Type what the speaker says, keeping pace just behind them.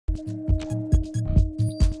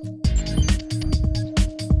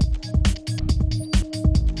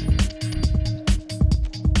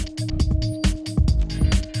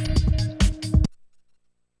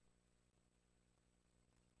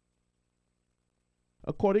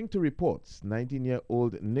According to reports,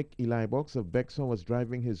 19-year-old Nick Elibox of Bexon was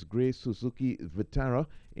driving his grey Suzuki Vitara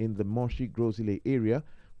in the Moshi Grosile area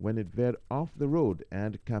when it veered off the road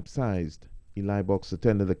and capsized. Elibox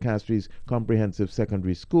attended the Castries Comprehensive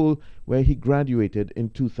Secondary School, where he graduated in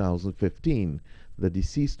 2015. The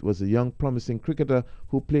deceased was a young promising cricketer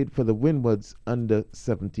who played for the Windwards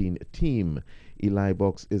under-17 team.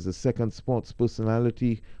 Elibox is the second sports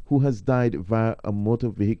personality who has died via a motor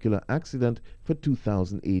vehicular accident for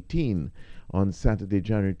 2018. On Saturday,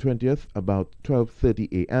 January 20th, about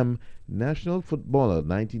 12:30 a.m., national footballer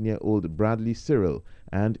 19-year-old Bradley Cyril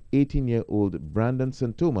and 18-year-old Brandon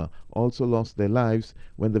Santoma also lost their lives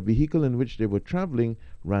when the vehicle in which they were traveling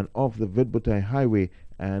ran off the Vidbutai highway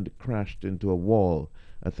and crashed into a wall.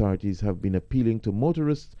 Authorities have been appealing to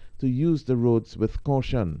motorists to use the roads with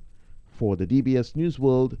caution. For the DBS News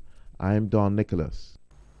World, I am Don Nicholas.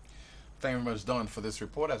 Thank you very much, Don, for this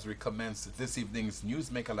report as we commence this evening's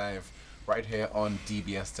Newsmaker Live right here on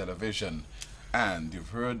DBS Television. And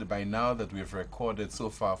you've heard by now that we've recorded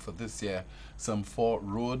so far for this year some 4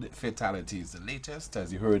 road fatalities. The latest,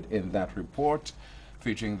 as you heard in that report,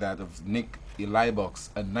 featuring that of Nick Elibox,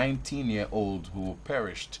 a 19-year-old who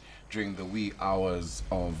perished during the wee hours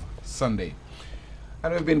of Sunday.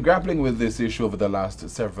 And we've been grappling with this issue over the last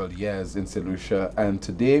several years in St. Lucia, and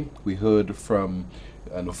today we heard from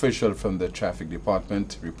an official from the traffic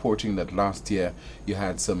department reporting that last year you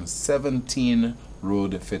had some 17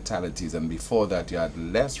 road fatalities, and before that you had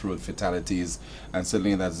less road fatalities, and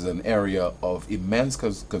certainly that is an area of immense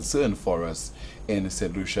concern for us in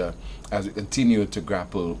St. Lucia as we continue to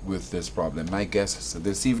grapple with this problem. My guests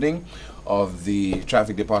this evening of the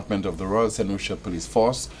Traffic Department of the Royal St. Lucia Police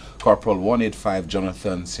Force, Corporal 185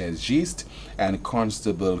 Jonathan Saint-Gist and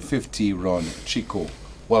Constable 50 Ron Chico.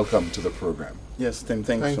 Welcome to the program. Yes, Tim,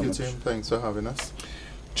 thank you so much. Tim. Thanks for having us.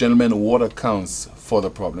 Gentlemen, what accounts for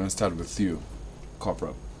the problem? Let's start with you,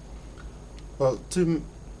 Corporal. Well, Tim,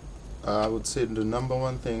 I would say the number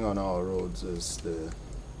one thing on our roads is the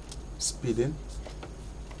speeding.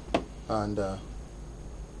 And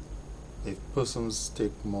if persons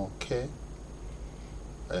take more care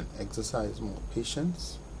and exercise more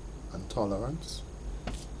patience and tolerance,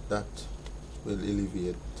 that will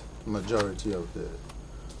alleviate the majority of the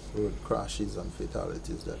road crashes and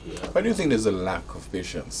fatalities that we have. Why do you think there's a lack of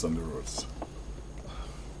patience on the roads?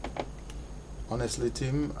 Honestly,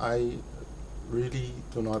 Tim, I really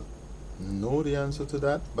do not know the answer to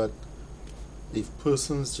that, but if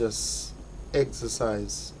persons just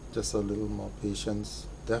exercise just a little more patience,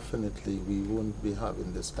 definitely we won't be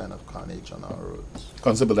having this kind of carnage on our roads.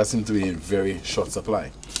 Constable, that seems to be in very short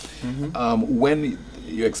supply. When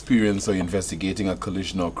you experience or you're investigating a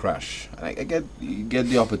collision or crash, you get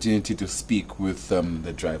the opportunity to speak with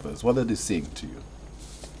the drivers. What are they saying to you?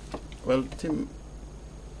 Well, Tim,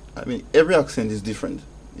 I mean, every accident is different.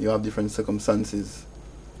 You have different circumstances.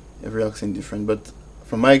 Every accident different. But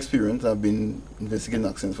from my experience, I've been investigating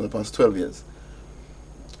accidents for the past 12 years.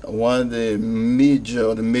 One of the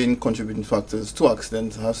main contributing factors to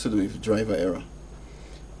accidents has to do with driver error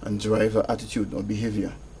and driver attitude or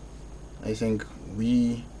behavior. I think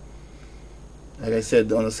we, like I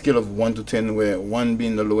said, on a scale of 1 to 10, where 1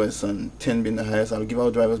 being the lowest and 10 being the highest, I'll give our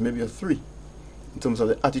drivers maybe a 3 in terms of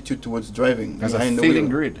the attitude towards driving. As a failing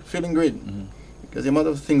grade. Failing grade. Because the amount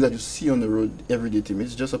of things that you see on the road every day, Tim,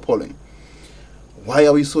 it's just appalling. Why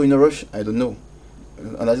are we so in a rush? I don't know.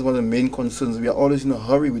 And that's one of the main concerns. We are always in a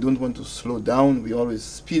hurry. We don't want to slow down. We're always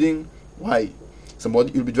speeding. Why?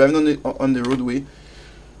 You'll be driving on the roadway,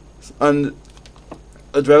 and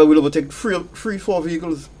a driver will overtake 4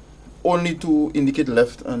 vehicles only to indicate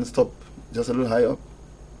left and stop just a little higher,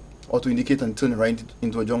 or to indicate and turn right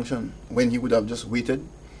into a junction when he would have just waited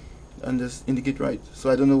and just indicate right. So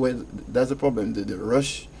I don't know where that's the problem. The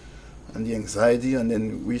rush and the anxiety, and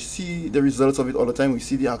then we see the results of it all the time. We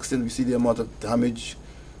see the accident, we see the amount of damage,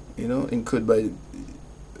 incurred by,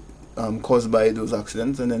 caused by those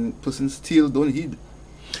accidents, and then persons still don't heed.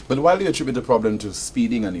 But while you attribute the problem to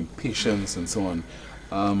speeding and impatience and so on,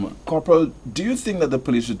 Corporal, do you think that the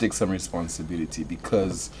police should take some responsibility?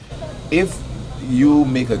 Because if you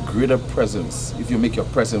make a greater presence, if you make your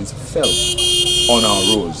presence felt on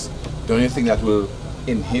our roads, don't you think that will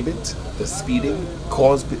inhibit the speeding,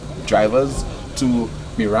 cause drivers to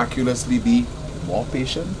miraculously be more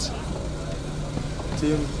patient?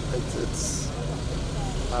 Tim, it's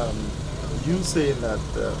you saying that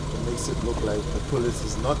it makes it look like the police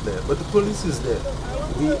is not there, but the police is there.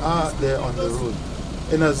 We are there on the road.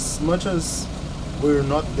 In as much as we're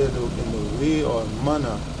not there in the way or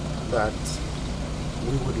manner that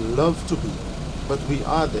we would love to be, but we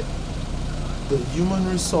are there. The human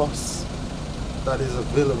resource that is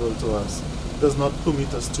available to us does not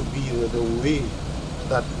permit us to be the way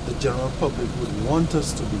that the general public would want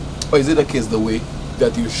us to be. Or is it the case the way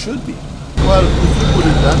that you should be? Well, if you put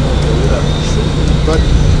it that way, the way that it should be, but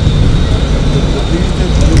the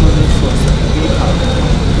limited human resource that we have,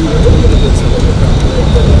 we do the best of the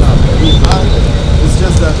we are, it's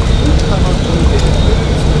just that we cannot do it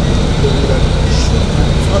the way that we should be.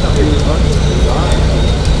 It's not that we are not, we are.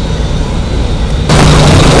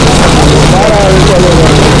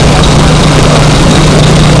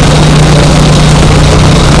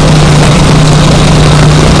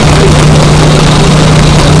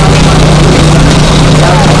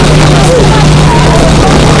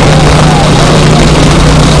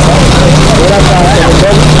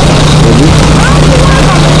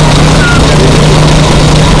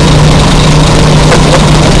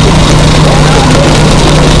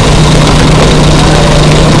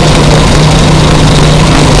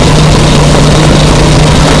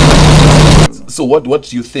 So what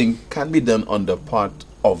do you think can be done on the part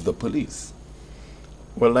of the police?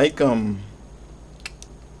 Well, like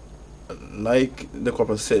the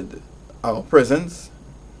corporal said, our presence,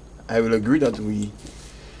 I will agree that we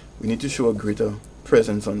need to show a greater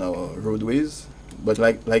presence on our roadways. But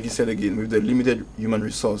like you said again, with the limited human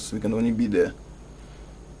resource, we can only be there.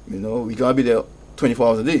 You know, we can't be there 24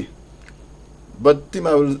 hours a day. But Tim,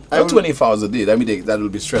 I will 24 hours a day. That will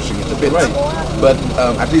be stretching it a bit, Right. But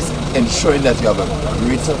at least ensuring that you have a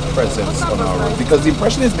greater presence on our road, because the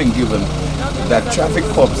impression has been given that traffic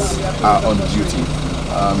cops are on duty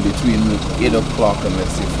between 8 o'clock and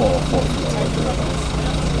let's say 4 or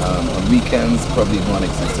 4:30. On weekends, probably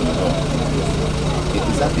non-existent at all.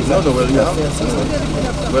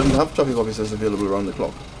 Well, you have traffic officers available around the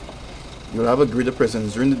clock. You'll have a greater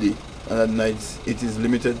presence during the day, and at night it is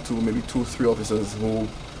limited to maybe 2-3 officers who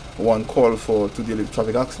want call to deal with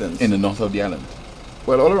traffic accidents. In the north of the island,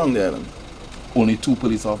 Well, all around the island. only 2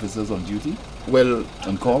 police officers on duty Well,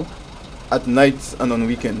 on call. at night and on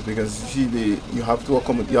weekends, because you see, you have to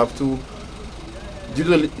accommodate. You have to due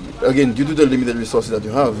to the limited resources that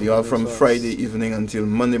you have from Friday evening until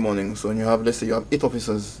Monday morning. So when you have, let's say you have 8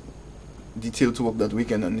 officers detailed to work that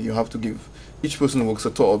weekend, and you have to give each person works a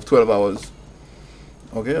total of 12 hours.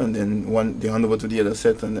 Okay, and then they hand over to the other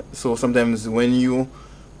set, and so sometimes when you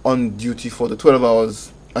on duty for the 12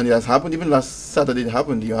 hours, and it has happened even last Saturday, it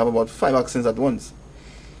happened, you have about 5 accidents at once,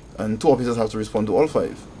 and 2 officers have to respond to all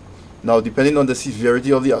 5. Now, depending on the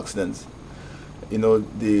severity of the accidents, you know,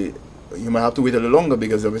 you might have to wait a little longer,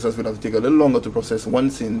 because the officers will have to take a little longer to process one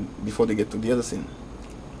scene before they get to the other scene.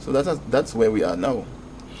 So that's where we are now.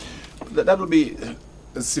 That will be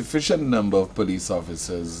a sufficient number of police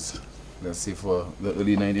officers, let's say, for the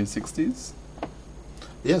early 1960s?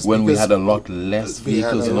 Yes, when we had a lot less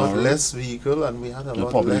vehicles we had a on lot our road. less vehicle, and we had a The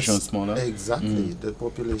lot population less, was smaller. Exactly, the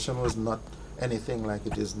population was not anything like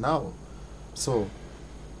it is now. So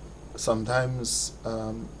sometimes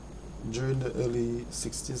during the early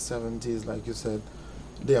 60s, 70s, like you said,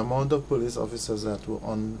 the amount of police officers that were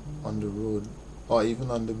on the road or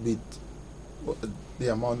even on the beat,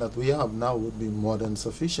 the amount that we have now would be more than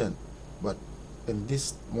sufficient. But in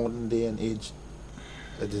this modern day and age,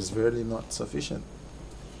 it is really not sufficient.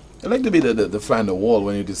 I'd like to be the fly on the wall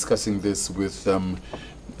when you're discussing this with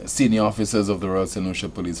senior officers of the Royal St. Lucia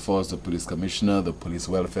Police Force, the Police Commissioner, the Police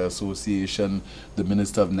Welfare Association, the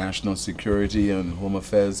Minister of National Security and Home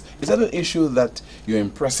Affairs. Is that an issue that you're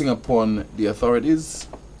impressing upon the authorities?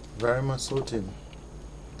 Very much so, Tim.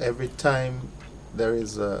 Every time there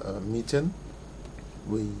is a meeting,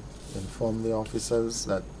 we inform the officers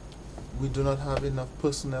that we do not have enough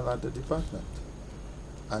personnel at the department.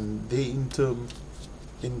 And they in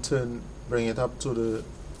turn bring it up to the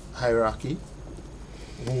hierarchy,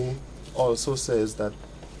 who also says that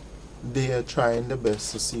they are trying their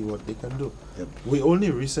best to see what they can do. Yep. We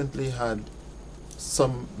only recently had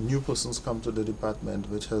some new persons come to the department,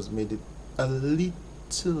 which has made it a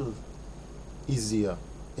little easier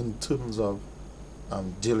in terms of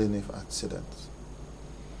dealing with accidents.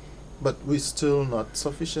 But we're still not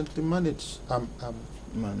sufficiently manned.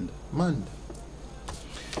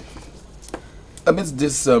 Amidst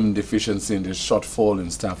this deficiency and this shortfall in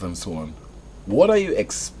staff and so on, what are you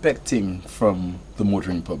expecting from the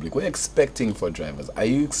motoring public? What are you expecting for drivers? Are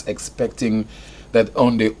you expecting that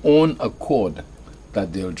on their own accord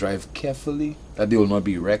that they'll drive carefully, that they will not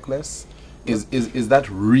be reckless? Is that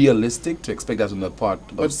realistic to expect that on the part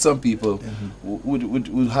of some people who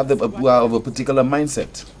would have a particular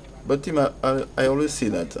mindset? But Tim, I always say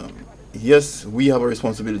that yes, we have a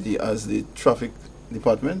responsibility as the traffic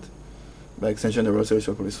department, by extension the Royal St.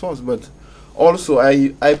 Lucia Police Force, but also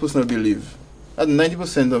I personally believe, And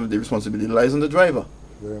 90% of the responsibility lies on the driver.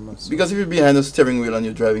 Very much so. Because if you're behind a steering wheel and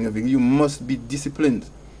you're driving a vehicle, you must be disciplined.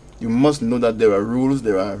 You must know that there are rules,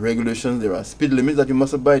 there are regulations, there are speed limits that you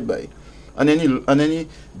must abide by. And any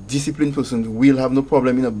disciplined person will have no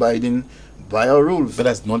problem in abiding by our rules. But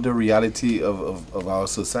that's not the reality of our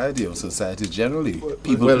society, of society generally.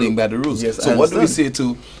 People well, playing by the rules. yes, So I what do we say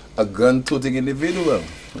understand. to a gun-toting individual?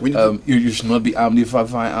 We need to- You should not be armed with a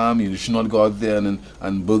firearm. You should not go out there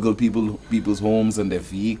and burgle people's homes and their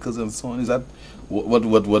vehicles and so on. Is that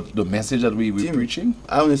what the message that we're Tim, preaching?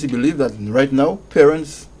 I honestly believe that right now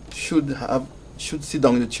parents should sit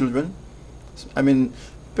down with the children. I mean,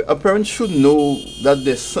 a parent should know that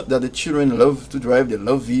that the children love to drive, they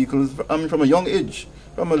love vehicles. I mean, from a young age,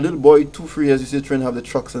 from a little boy, 2-3 years, you see children have the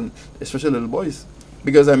trucks, and especially little boys,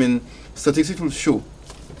 because I mean, statistics will show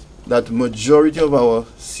that majority of our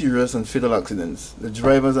serious and fatal accidents, the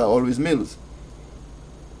drivers are always males.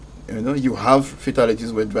 You know, you have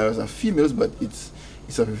fatalities where drivers are females, but it's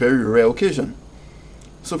a very rare occasion.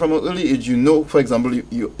 So from an early age, you know, for example,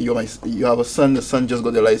 you have a son, the son just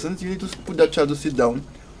got the license, you need to put that child to sit down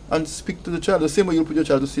and speak to the child the same way you put your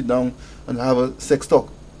child to sit down and have a sex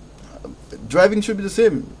talk. Driving should be the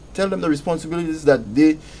same. Tell them the responsibilities that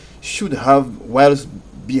they should have whilst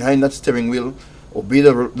behind that steering wheel. Obey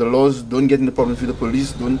the laws, don't get into problems with the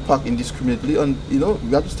police, don't park indiscriminately, and you know, you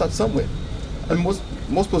have to start somewhere. And most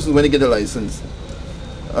persons, when they get a license,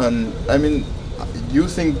 and I mean, you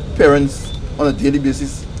think parents on a daily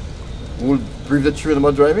basis will brief the children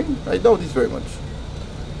about driving? I doubt this very much.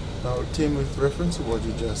 Now, Tim, with reference to what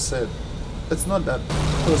you just said, it's not that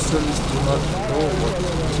persons do not know what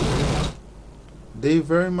to do. They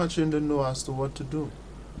very much in the know as to what to do.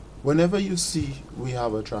 Whenever you see we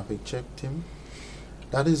have a traffic check, Tim,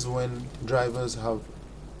 that is when drivers have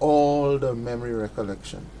all the memory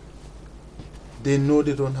recollection. They know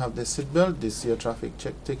they don't have their seatbelt, they see a traffic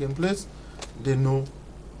check taking place, they know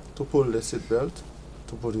to pull the seatbelt,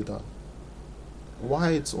 to put it on. Why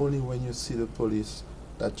it's only when you see the police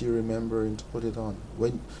that you're remembering to put it on?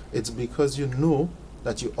 When it's because you know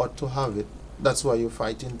that you ought to have it. That's why you're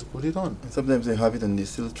fighting to put it on. And sometimes they have it and they're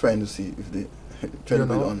still trying to see if they try to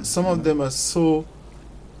put it on. Some of them are so,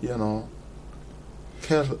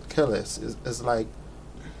 careless. It's like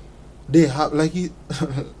they have, like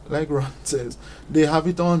like Ron says, they have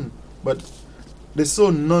it on, but they're so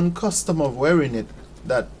non-custom of wearing it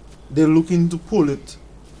that they're looking to pull it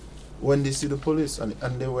when they see the police, and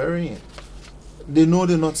they're wearing it. They know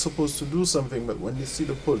they're not supposed to do something, but when they see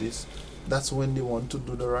the police, that's when they want to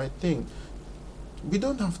do the right thing. We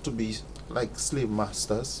don't have to be like slave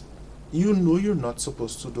masters. You know you're not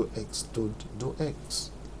supposed to do X, don't do X.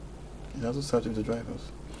 You have to start with the drivers.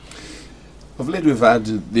 Of late, we've had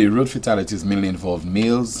the road fatalities mainly involve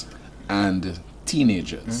males and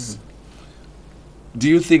teenagers. Do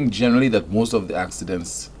you think generally that most of the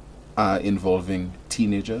accidents are involving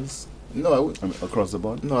teenagers No, I would. across the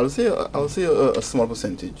board? No, I'll say a small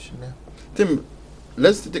percentage. Yeah. Tim,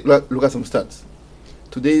 let's look at some stats.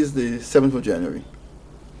 Today is the 7th of January.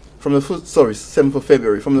 From the 7th of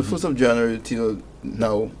February. From the 1st of January till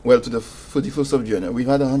now, well, to the 31st of January, we've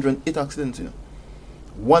had 108 accidents.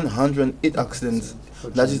 108 accidents.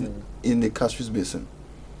 That is in the Castries Basin.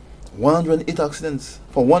 108 accidents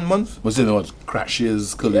for 1 month. Was it what?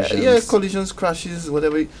 Crashes, collisions? Yeah, collisions, crashes,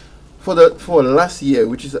 whatever. For last year,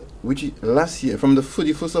 which is last year, from the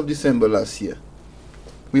 31st of December last year,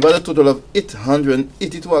 we've had a total of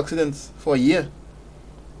 882 accidents for a year.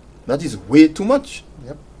 That is way too much.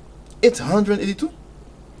 Yep. 882.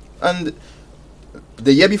 And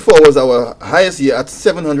the year before was our highest year at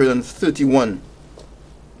 731.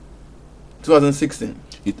 2016.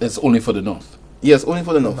 That's only for the north. Yes, only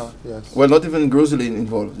for the north. No, yes. Well, not even Grosley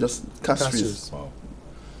involved, just Castries. Castries. Wow.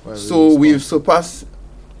 Well, So really we've small. surpassed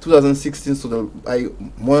 2016 by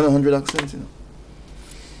more than 100 accidents.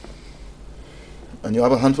 And you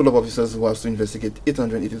have a handful of officers who have to investigate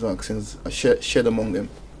 882 accidents shared among them.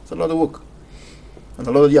 It's a lot of work. And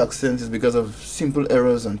a lot of the accidents is because of simple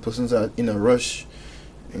errors and persons are in a rush,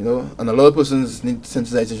 and a lot of persons need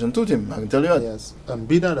sensitization to them. I can tell you that. Yes, and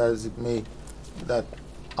be that as it may, that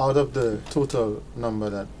out of the total number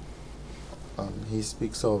that he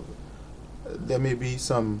speaks of, there may be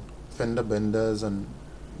some fender benders and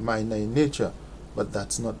minor in nature, but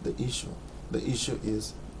that's not the issue. The issue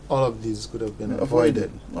is all of these could have been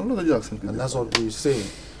avoided. A lot of the accidents. And that's what we're saying.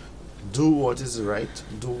 Do what is right,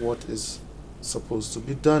 do what is supposed to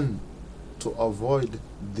be done to avoid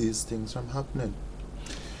these things from happening.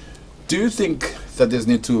 Do you think that there's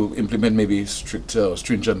need to implement maybe stricter or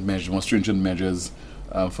stringent measures, more stringent measures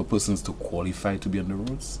for persons to qualify to be on the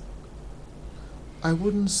roads? I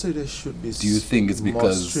wouldn't say there should be Do you think it's more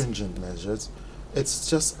because- stringent measures. It's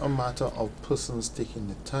just a matter of persons taking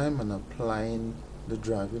the time and applying the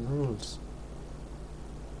driving rules.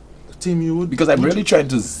 Tim, you would Because I'm would really you- trying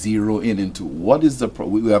to zero in into what is the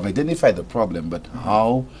we have identified the problem, but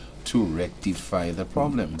how to rectify the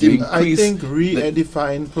problem. To Tim, I increase think the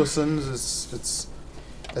re-edifying persons is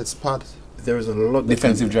it's part There is a lot. that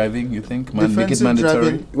defensive can- driving, you think? Make it defensive mandatory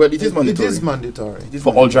driving. Well, it is mandatory. It is mandatory. It is For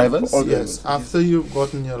all mandatory. drivers? For all Yes, drivers. after you've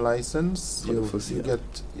gotten your license, For the you, first you year.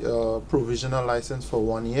 get your provisional license for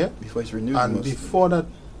 1 year, Before it's renewed. and you must- before that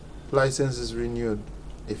license is renewed,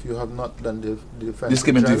 if you have not done the defensive This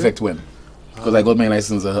came into driving, effect when? Because I got my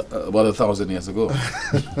license about 1,000 years ago.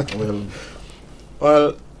 Well,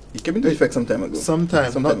 well, it came into effect some time ago.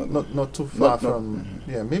 sometime, Some not, time ago. not too far Not- from,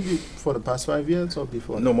 yeah, maybe for the past 5 years or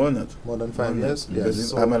before. No more than that. More than 5 More than years. that. Yes.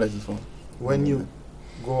 Because I have my license for. When more you than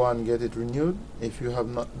go and get it renewed, if you have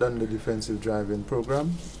not done the defensive driving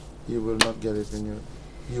program, you will not get it renewed.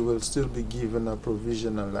 You will still be given a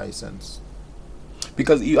provisional license.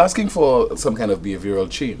 Because you're asking for some kind of behavioral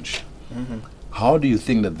change. that. Mhm. How do you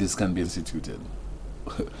think that this can be instituted?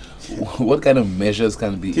 What kind of measures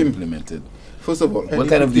can be Tim, implemented? First of all, And What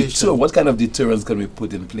kind of education. what kind of deterrents can we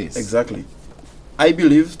put in place? exactly. I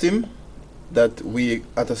believe, Tim, that we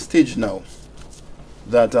at a stage now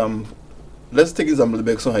that let's take example the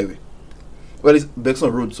Bexon Highway. Well, it's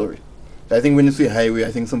Bexon Road, sorry. I think when you say highway,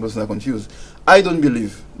 I think some persons are confused. I don't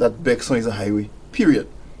believe that Bexon is a highway. Period.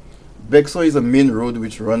 Bexon is a main road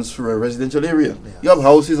which runs through a residential area. Yes. You have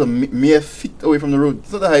houses a mere feet away from the road.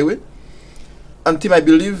 It's not a highway. And Tim, I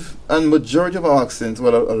believe, and majority of our accidents,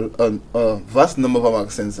 well, a vast number of our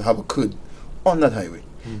accidents have occurred on that highway.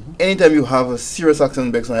 Anytime you have a serious accident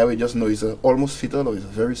on Bexon Highway, just know it's a almost fatal or it's a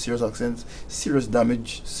very serious accident, serious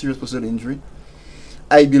damage, serious personal injury.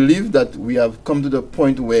 I believe that we have come to the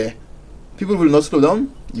point where people will not slow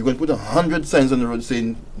down. You can put 100 signs on the road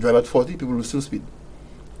saying drive at 40, people will still speed.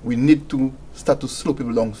 We need to start to slow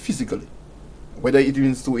people down physically. Whether it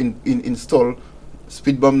means to install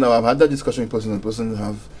speed bump. Now, I've had that discussion with persons, and persons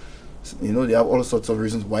have, they have all sorts of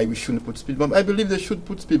reasons why we shouldn't put speed bump. I believe they should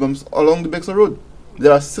put speed bumps along the Bexon Road.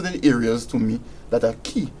 There are certain areas to me that are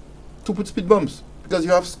key to put speed bumps, because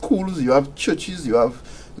you have schools, you have churches, you have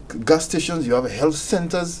gas stations, you have health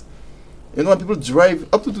centers. You know, when people drive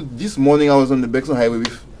up to this morning, I was on the Bexon Highway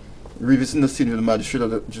with revisiting the scene with the magistrate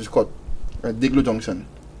of the Justice Court at Deglo Junction.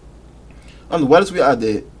 And whilst we are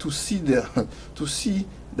there to see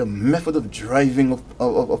the method of driving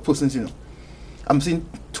of persons, I'm seeing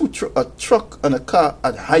a truck and a car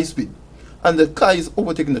at high speed, and the car is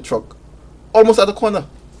overtaking the truck almost at the corner.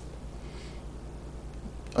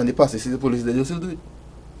 And they pass, they see the police, they still do it.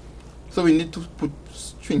 So we need to put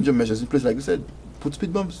stringent measures in place, like you said. Put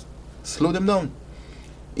speed bumps, slow them down.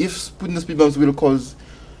 If putting the speed bumps will cause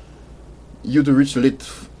you to reach late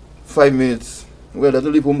 5 minutes, well, that'll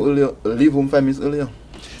leave home earlier. Leave home 5 minutes earlier.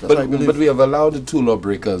 That's what I believe. But we have allowed the two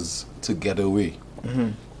lawbreakers to get away.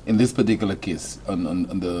 Mhm. In this particular case,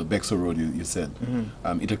 on the Bexon Road, you said,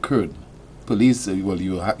 Mhm. it occurred. Police,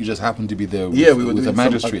 you just happened to be there with, Yeah, we were with doing a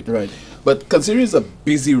magistrate. right. But considering it's a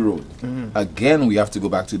busy road, Mhm. again, we have to go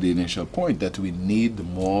back to the initial point that we need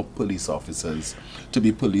more police officers to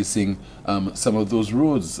be policing some of those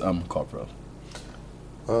roads, Corporal.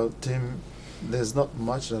 Well, Tim, there's not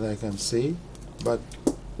much that I can say, but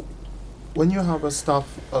when you have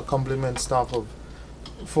a complement staff of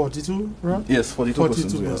 42, right? Yes, 42 persons.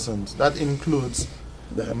 42 we have. persons. That includes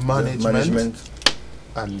The management.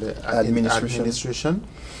 And the Administration. administration.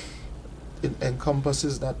 It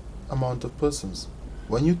encompasses that amount of persons.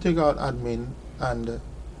 When you take out admin and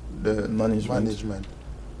the Management.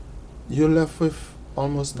 you're left with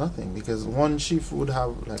almost nothing, because one shift would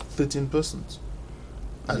have like 13 persons.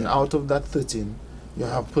 And Yeah. out of that 13, you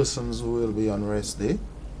have persons who will be on rest day,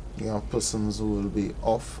 you have persons who will be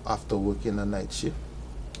off after working a night shift,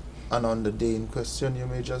 and on the day in question, you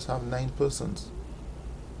may just have 9 persons.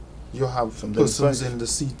 You have Sometimes persons 5. in the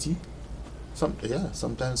city.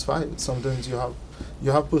 Sometimes 5. Sometimes you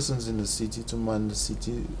have persons in the city to man the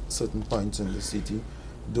city, certain points in the city,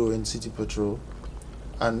 doing city patrol,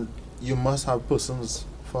 and you must have persons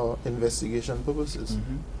for investigation purposes.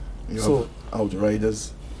 You So- have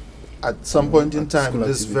outriders. At some point in At time, school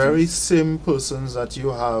this activities. very same persons that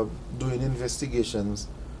you have doing investigations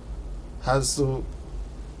has to,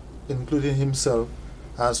 including himself,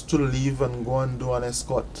 has to leave and go and do an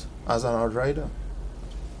escort as an outrider.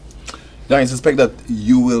 Now, I suspect that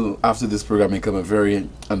you will, after this program, become a very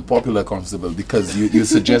unpopular constable, because you're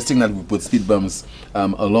suggesting that we put speed bumps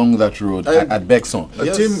along that road at Bexon.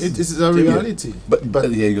 Yes. Tim, it is a Tim, yeah. reality.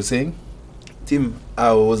 But yeah, you're saying? Tim,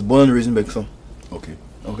 I was born and raised in Bexon. Okay.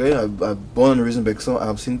 Okay, I've born and raised in Bexar. I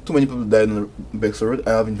have seen too many people die on the Bexar Road.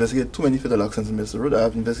 I have investigated too many fatal accidents on Bexar Road. I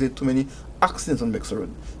have investigated too many accidents on Bexar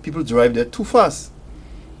Road. People drive there too fast.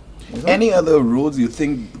 You know? Any other roads you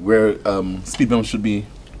think where speed bumps should be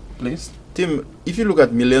placed? Tim, if you look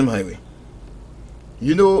at Millennium Highway,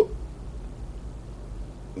 you know,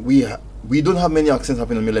 we don't have many accidents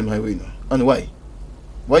happening on Millennium Highway now. And why?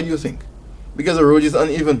 Why do you think? Because the road is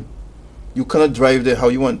uneven. You cannot drive there how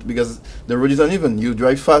you want because the road is uneven. You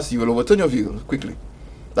drive fast, you will overturn your vehicle quickly.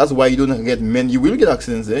 That's why you don't get many. You will get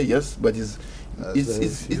accidents there, yes, but it's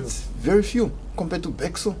very few compared to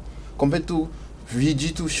Bexar, compared to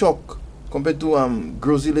VG2 Shock, compared to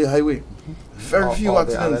Grosile Highway. Very few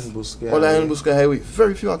accidents. Or Allen Busquet Highway.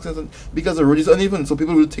 Very few accidents because the road is uneven, so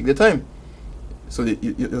people will take their time. So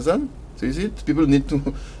you understand? So you see it? People need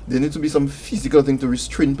to be some physical thing to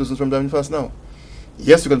restrain persons from driving fast now.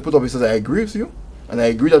 Yes, you can put officers, I agree with you, and I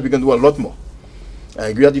agree that we can do a lot more. I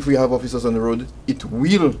agree that if we have officers on the road, it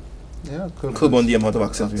will curb on the amount of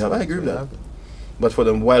accidents we have. I agree with that. But for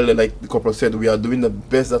them, while, like the corporal said, we are doing the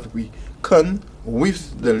best that we can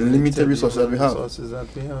with the limited resources that we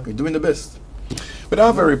have. We're doing the best. We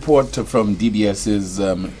have a report from DBS's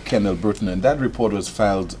Kendall Burton, and that report was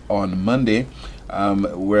filed on Monday,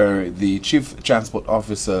 where the Chief Transport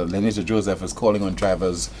Officer, Lenita Joseph, is calling on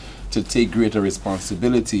drivers to take greater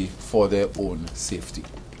responsibility for their own safety.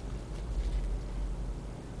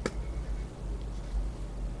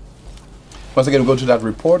 Once again, we go to that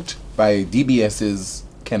report by DBS's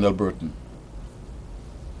Kendall Burton.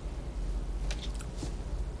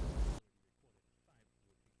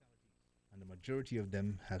 And the majority of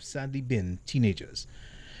them have sadly been teenagers.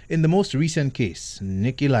 In the most recent case,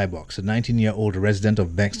 Nick Elibox, a 19-year-old resident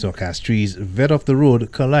of Bexar Castries, veered off the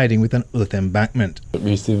road, colliding with an earth embankment. We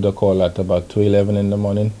received a call at about 2:11 in the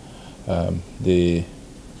morning. The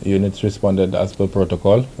units responded as per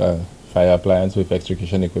protocol, fire appliance with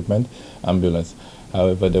extrication equipment, ambulance.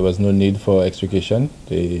 However, there was no need for extrication.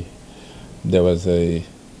 There was a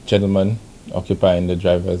gentleman occupying the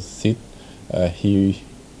driver's seat. He,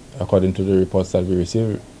 according to the reports that we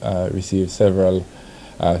received several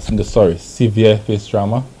severe face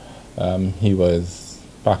trauma. He was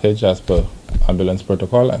packaged as per ambulance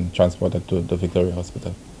protocol and transported to the Victoria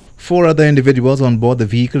Hospital. 4 other individuals on board the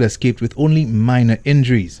vehicle escaped with only minor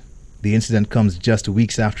injuries. The incident comes just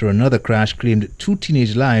weeks after another crash claimed 2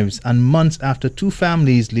 teenage lives and months after 2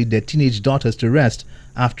 families laid their teenage daughters to rest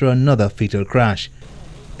after another fatal crash.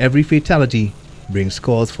 Every fatality brings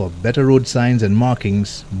calls for better road signs and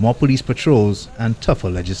markings, more police patrols, and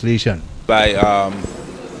tougher legislation. By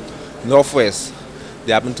Northwest,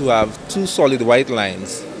 they happen to have 2 solid white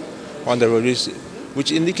lines on the road,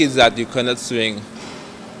 which indicates that you cannot swing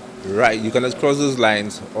right. You cannot cross those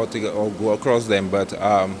lines or go across them, but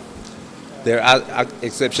there are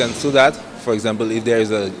exceptions to that. For example, if there is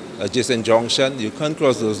an adjacent junction, you can't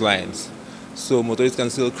cross those lines. So motorists can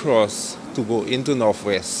still cross to go into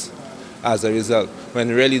Northwest as a result, when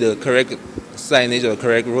really the correct signage or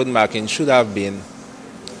correct road marking should have been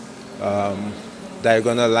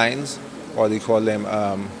diagonal lines, or they call them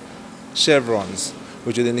chevrons,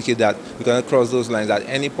 which would indicate that you cannot cross those lines at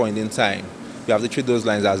any point in time. You have to treat those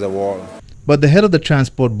lines as a wall. But the head of the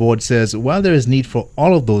Transport Board says while there is need for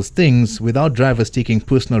all of those things, without drivers taking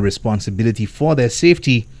personal responsibility for their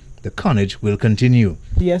safety, the carnage will continue.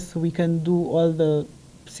 Yes, we can do all the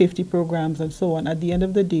safety programs and so on. At the end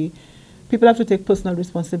of the day, people have to take personal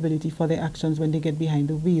responsibility for their actions when they get behind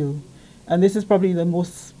the wheel. And this is probably the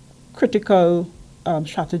most critical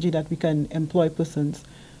strategy that we can employ persons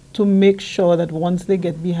to make sure that once they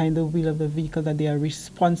get behind the wheel of the vehicle that they are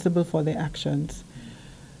responsible for their actions.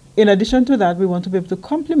 In addition to that, we want to be able to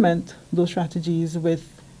complement those strategies with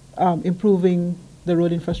improving the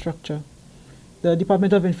road infrastructure. The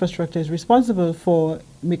Department of Infrastructure is responsible for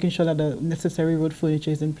making sure that the necessary road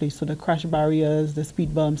furniture is in place, so the crash barriers, the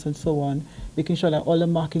speed bumps and so on, making sure that all the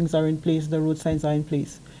markings are in place, the road signs are in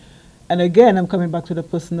place. And again, I'm coming back to the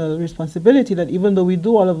personal responsibility that even though we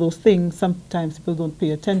do all of those things, sometimes people don't pay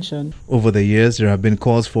attention. Over the years, there have been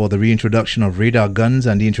calls for the reintroduction of radar guns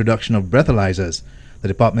and the introduction of breathalyzers. The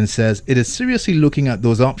department says it is seriously looking at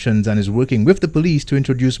those options and is working with the police to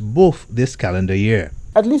introduce both this calendar year.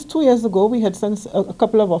 At least 2 years ago, we had sent a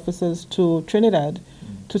couple of officers to Trinidad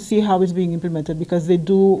to see how it's being implemented, because they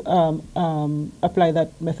do apply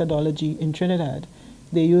that methodology in Trinidad.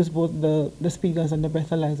 They use both the speed guns and the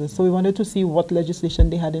breathalyzers. So we wanted to see what legislation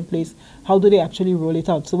they had in place. How do they actually roll it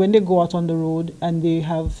out? So when they go out on the road and they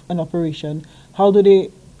have an operation, how do they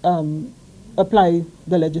apply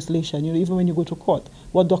the legislation? You know, even when you go to court,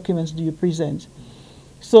 what documents do you present?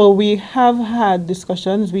 So we have had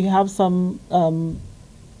discussions. We have some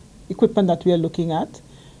equipment that we are looking at.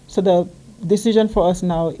 So the decision for us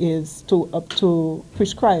now is to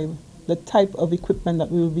prescribe the type of equipment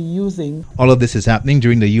that we will be using. All of this is happening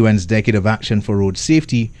during the UN's Decade of Action for Road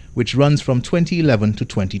Safety, which runs from 2011 to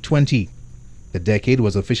 2020. The decade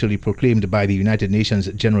was officially proclaimed by the United Nations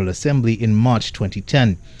General Assembly in March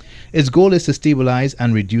 2010. Its goal is to stabilize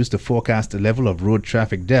and reduce the forecast level of road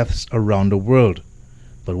traffic deaths around the world.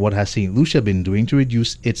 But what has St. Lucia been doing to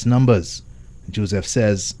reduce its numbers? Joseph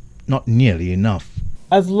says, not nearly enough.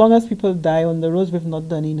 As long as people die on the roads, we've not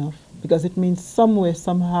done enough, because it means somewhere,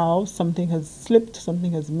 somehow, something has slipped,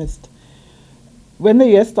 something has missed. When the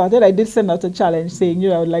year started, I did send out a challenge saying,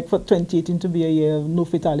 I would like for 2018 to be a year of no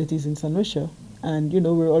fatalities in St. Lucia. And,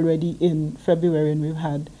 we're already in February and we've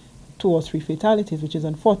had 2 or 3 fatalities, which is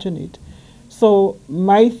unfortunate. So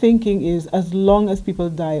my thinking is, as long as people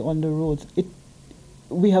die on the roads,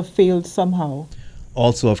 we have failed somehow.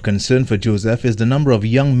 Also of concern for Joseph is the number of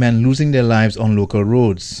young men losing their lives on local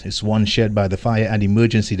roads. It's one shared by the Fire and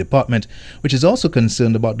Emergency Department, which is also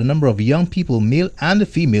concerned about the number of young people, male and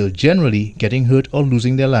female, generally getting hurt or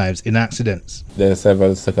losing their lives in accidents. There are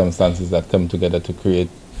several circumstances that come together to create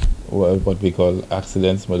what we call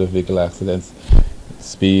accidents, motor vehicle accidents,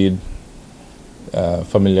 speed,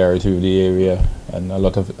 familiarity with the area, and a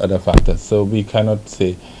lot of other factors. So we cannot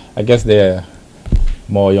say, I guess there are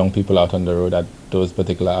more young people out on the road at those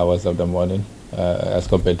particular hours of the morning as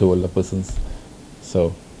compared to older persons.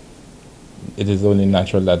 So it is only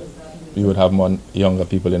natural that we would have more younger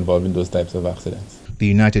people involved in those types of accidents. The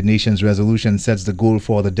United Nations resolution sets the goal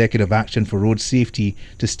for the Decade of Action for Road Safety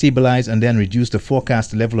to stabilize and then reduce the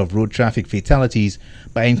forecast level of road traffic fatalities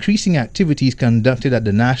by increasing activities conducted at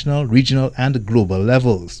the national, regional and global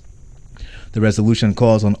levels. The resolution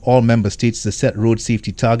calls on all member states to set road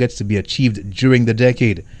safety targets to be achieved during the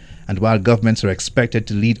decade. And while governments are expected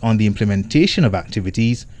to lead on the implementation of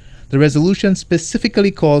activities, the resolution specifically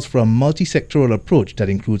calls for a multi-sectoral approach that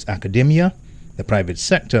includes academia, the private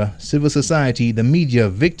sector, civil society, the media,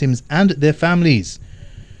 victims and their families.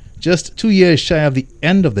 Just 2 years shy of the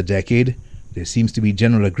end of the decade, there seems to be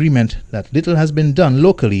general agreement that little has been done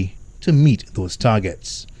locally to meet those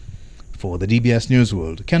targets. For the DBS News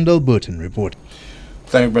World, Kendall Burton reporting.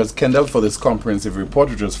 Thank you, Brother Kendall, for this comprehensive report,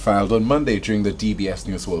 which was filed on Monday during the DBS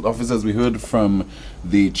News World. Officers, we heard from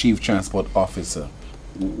the Chief Transport Officer.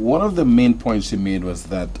 One of the main points he made was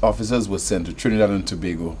that officers were sent to Trinidad and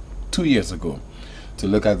Tobago 2 years ago to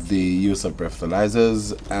look at the use of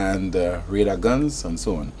breathalyzers and radar guns and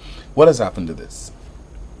so on. What has happened to this?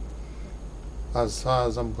 As far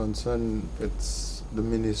as I'm concerned, the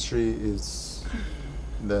ministry is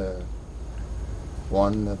the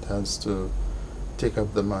one that has to take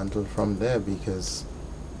up the mantle from there, because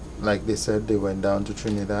like they said, they went down to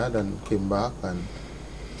Trinidad and came back and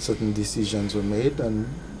certain decisions were made, and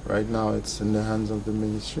right now it's in the hands of the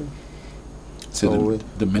ministry. So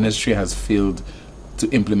the ministry has failed to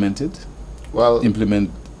implement it? Well,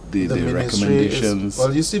 implement the recommendations?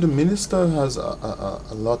 Well, you see, the minister has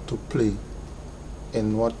a lot to play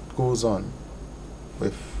in what goes on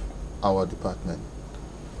with our department.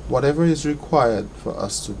 Whatever is required for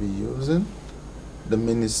us to be using, the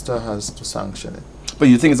minister has to sanction it. But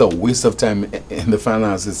you think it's a waste of time in the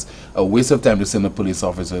finances, a waste of time to send the police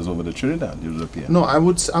officers over to Trinidad, European? No, I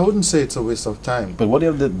wouldn't say it's a waste of time. But what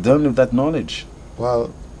have they done with that knowledge?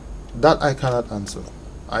 Well, that I cannot answer.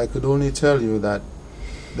 I could only tell you that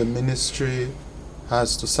the ministry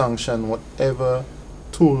has to sanction whatever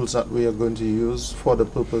tools that we are going to use for the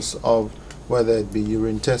purpose of whether it be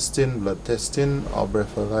urine testing, blood testing, or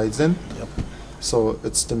breathalyzing. Yep. So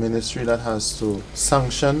it's the ministry that has to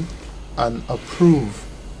sanction and approve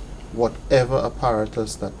whatever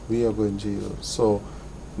apparatus that we are going to use. So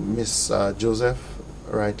Ms. Joseph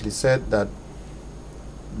rightly said that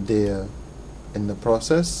they're in the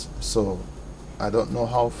process. So I don't know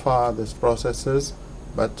how far this process is,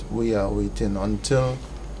 but we are waiting until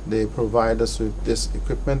they provide us with this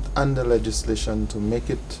equipment and the legislation to make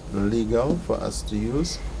it legal for us to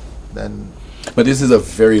use. Then. But this is a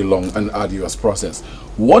very long and arduous process.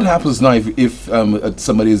 What happens now if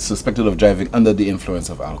somebody is suspected of driving under the influence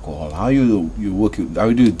of alcohol? How do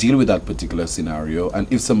you deal with that particular scenario? And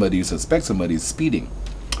if you suspect somebody is speeding,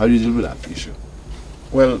 how do you deal with that issue?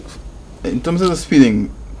 Well, in terms of the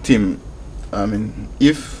speeding, Tim, I mean,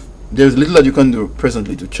 if there's little that you can do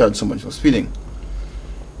presently to charge someone for speeding,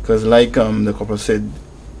 because like the corporal said,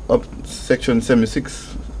 up section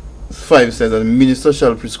 76(5) says that the minister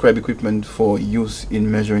shall prescribe equipment for use in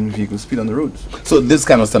measuring vehicle speed on the roads. So this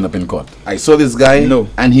cannot stand up in court. I saw this guy, no,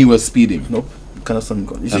 and he was speeding. Nope. kind of something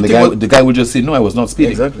called. And the guy would just say, no, I was not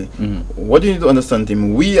speeding. Exactly. What you need to understand,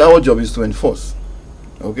 Tim, our job is to enforce.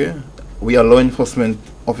 Okay? We are law enforcement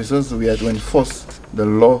officers. We are to enforce the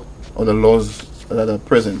law or the laws that are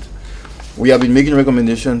present. We have been making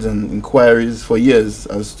recommendations and inquiries for years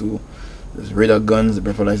as to the radar guns, the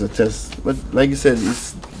breathalyzer tests. But like you said,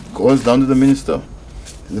 it goes down to the minister.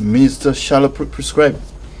 The minister shall prescribe.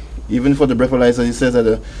 Even for the breathalyzer, he says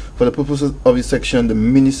that for the purposes of this section, the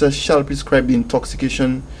minister shall prescribe the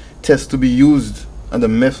intoxication test to be used and the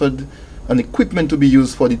method and equipment to be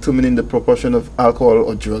used for determining the proportion of alcohol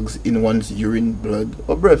or drugs in one's urine, blood,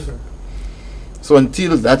 or breath. So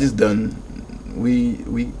until that is done, we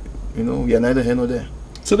are neither here nor there.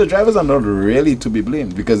 So the drivers are not really to be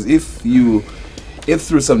blamed, because if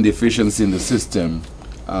through some deficiency in the system,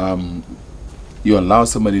 you allow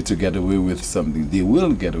somebody to get away with something, they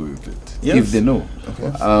will get away with it, yes, if they know.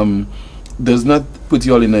 Okay. Does not put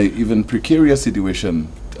you all in a even precarious situation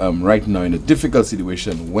right now, in a difficult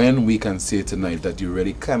situation, when we can say tonight that you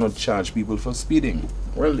really cannot charge people for speeding?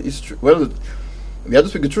 Well, it's true. Well, we have to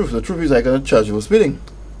speak the truth. The truth is I cannot charge you for speeding.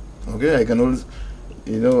 Okay, I can always,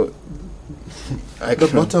 the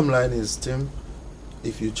bottom line is, Tim,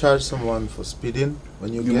 if you charge someone for speeding,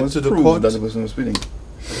 when you get to the court, that the person was speeding.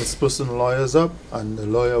 This person lawyers up, and the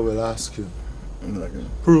lawyer will ask you, exactly,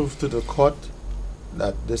 prove to the court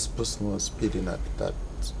that this person was speeding at that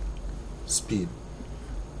speed.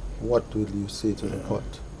 What will you say to the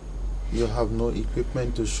court? You have no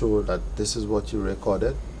equipment to show that this is what you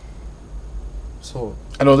recorded. So,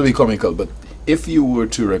 I don't want to be comical, but if you were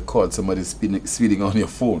to record somebody speeding on your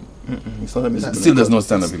phone, it's not admissible. It still does not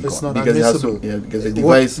stand up in it's court. not Because admissible.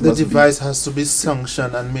 because the device has to be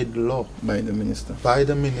sanctioned and made law by the minister. By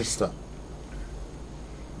the minister.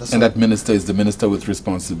 And that minister is the minister with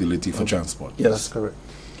responsibility for transport. Yes, that's correct.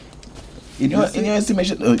 In your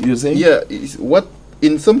estimation, you're saying? Yeah,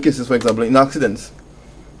 in some cases, for example, in accidents,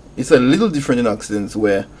 it's a little different in accidents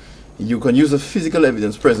where you can use the physical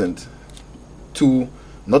evidence present to,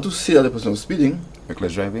 not to say that the person was speeding.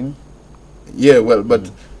 Reckless driving? Yeah, well, but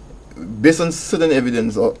based on certain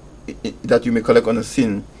evidence that you may collect on a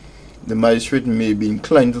scene, the magistrate may be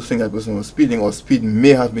inclined to think that the person was speeding, or speed may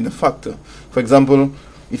have been a factor. For example,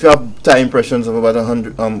 if you have tire impressions of about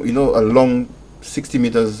 100, a long 60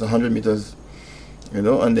 meters, 100 meters,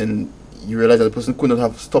 and then you realize that the person could not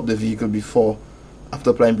have stopped the vehicle before,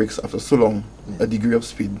 after applying brakes after so long, a degree of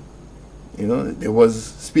speed.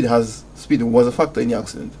 Speed was a factor in the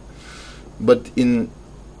accident. But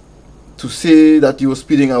to say that you were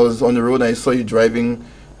speeding, I was on the road and I saw you driving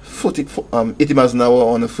 80 miles an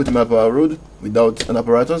hour on a 40 mile per hour road without an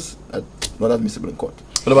apparatus, not admissible in court.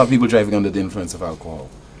 What about people driving under the influence of alcohol?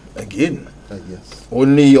 Again, yes.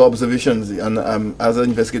 Only your observations. And as an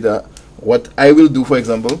investigator, what I will do, for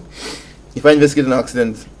example, if I investigate an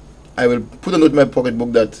accident, I will put a note in my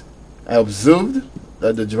pocketbook that I observed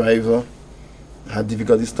that the driver had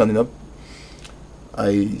difficulty standing up.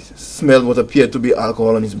 I smelled what appeared to be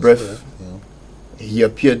alcohol on his breath. Yeah. He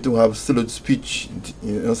appeared to have slurred speech,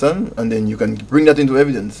 you understand? And then you can bring that into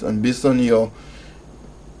evidence. And based on the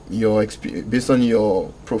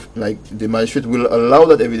magistrate will allow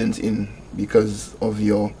that evidence in because of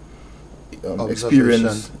your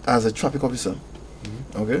experience as a traffic officer.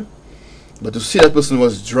 Okay? But to say that person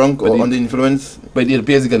was drunk or under influence. But it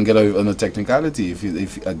appears he can get away on a technicality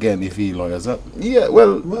if he lawyers up. Yeah,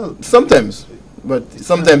 well, sometimes. But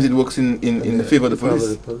sometimes it works in the favor of the police.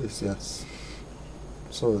 The police, yes.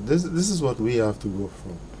 So this is what we have to go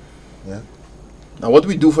through. Yeah. Now what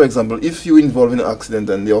we do, for example, if you involve in an accident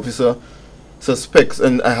and the officer suspects,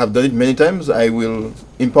 and I have done it many times, I will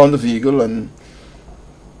impound the vehicle and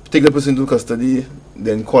take the person into custody,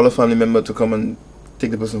 then call a family member to come and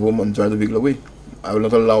take the person home and drive the vehicle away. I will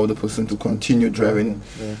not allow the person to continue driving,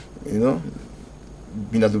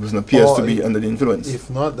 being that the person appears to be under the influence. If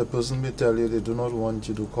not, the person may tell you they do not want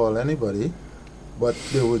you to call anybody, but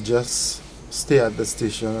they will just stay at the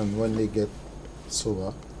station, and when they get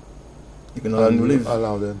sober, you can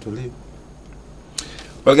allow them to leave.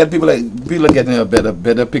 Well, again, people are getting a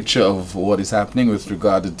better picture of what is happening with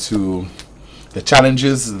regard to the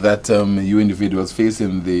challenges that you individuals face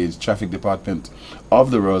in the traffic department of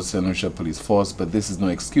the Royal St. Lucia Police Force, but this is no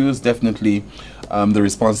excuse. Definitely, the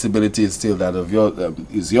responsibility is still that of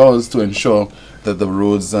yours to ensure that the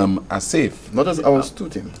roads are safe. Not as ours too,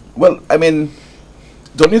 Tim. Well, I mean,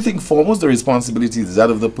 don't you think foremost the responsibility is that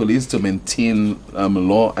of the police to maintain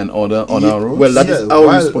law and order on our roads? Well, that is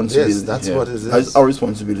our responsibility. Yes, that's what it is. That is our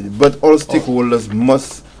responsibility. But all stakeholders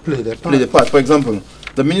must play their part. For example,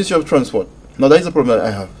 the Ministry of Transport. Now, that is a problem that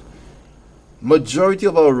I have. Majority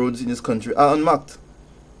of our roads in this country are unmarked.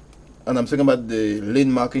 and I'm talking about the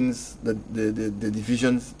lane markings, the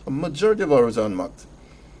divisions, a majority of our roads are unmarked.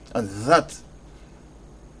 And that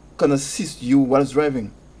can assist you whilst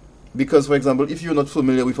driving. Because, for example, if you're not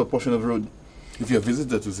familiar with a portion of road, If you're a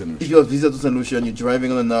visitor to St. Lucia. if you're a visitor to St. Lucia and you're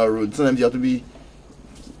driving on a narrow road, sometimes you have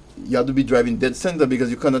to be driving dead center because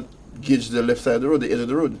you cannot gauge the left side of the road, the edge of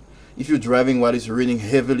the road. If you're driving while it's raining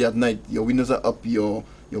heavily at night, your windows are up, your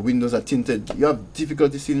windows are tinted, you have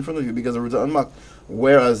difficulty seeing in front of you because the roads are unmarked.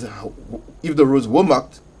 Whereas if the roads were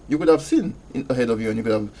marked, you could have seen ahead of you and you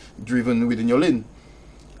could have driven within your lane.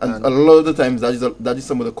 And a lot of the times that is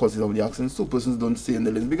some of the causes of the accidents. So persons don't stay in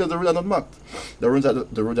the lanes because the roads are not marked. The roads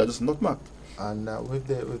are just not marked. And with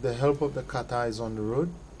the help of the cat eyes on the road,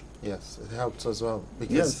 yes, it helps as well.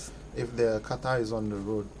 Because Yes. if there are cat eyes on the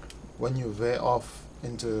road, when you veer off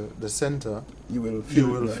into the center, You will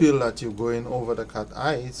feel that you're going over the cat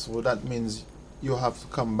eyes, so that means you have to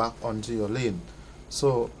come back onto your lane.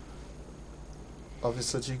 So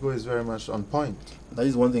Officer Chico is very much on point. That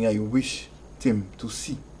is one thing I wish, Tim, to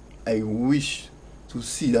see. I wish to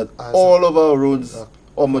see that As all of our roads, or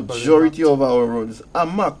properly majority marked. of our roads, are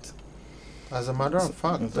marked. As a matter of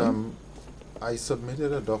fact, Okay. I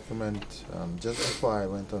submitted a document just before I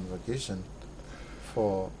went on vacation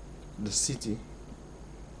for the city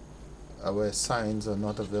where signs are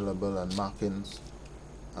not available and markings,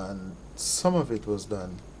 and some of it was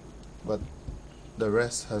done, but the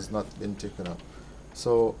rest has not been taken up.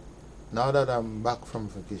 So now that I'm back from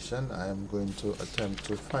vacation, I am going to attempt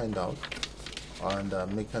to find out and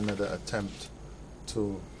make another attempt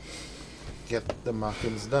to get the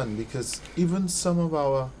markings done, because even some of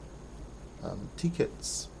our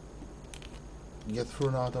tickets get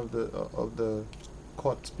thrown out of the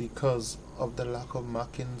courts because of the lack of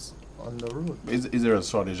markings on the road. Is there a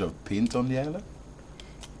shortage of paint on the island?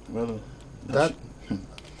 Well, That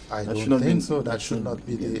I that should don't not think be- so. that That should shouldn't not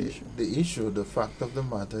be be an the issue. the issue. The fact of the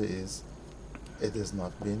matter is, it is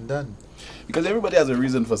not being done. Because everybody has a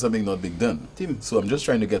reason for something not being done. Tim, So I'm just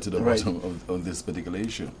trying to get to the Right. bottom of this particular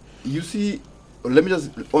issue. you see, let me just,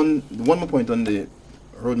 on one more point on the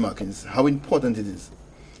road markings, how important it is.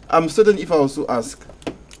 I'm certain if I was to ask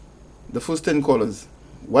the first 10 callers,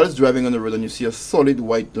 whilst driving on the road and you see a solid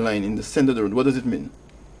white line in the center of the road, what does it mean?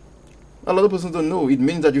 A lot of persons don't know. It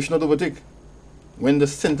means that you should not overtake. When the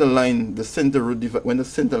center line, when the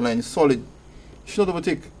center line is solid, you should not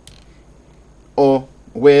overtake. Or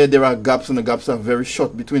where there are gaps and the gaps are very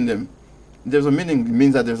short between them, there's a meaning. It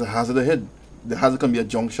means that there's a hazard ahead. The hazard can be a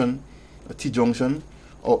junction, a T-junction,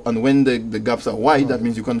 and when the gaps are wide, that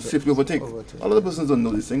means you can safely overtake. A lot of persons don't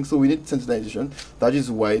know these things, so we need sensitization. That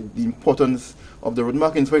is why the importance of the road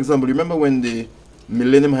markings. For example, remember when the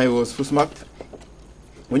Millennium Highway was first marked?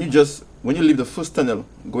 When you leave the first tunnel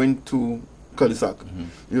going to cul-de-sac,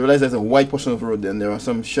 you realize there's a wide portion of road there, and there are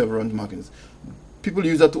some chevron markings. People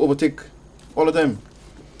use that to overtake all the time.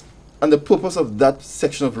 And the purpose of that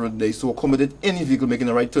section of road there is to accommodate any vehicle making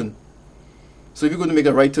a right turn. So if you're going to make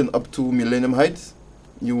a right turn up to Millennium Heights,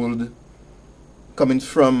 you will coming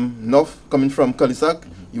from cul-de-sac,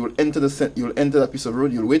 you will enter that piece of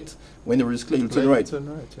road, you'll wait. When the road is clear, you'll turn right.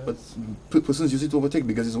 Yes. But persons use it to overtake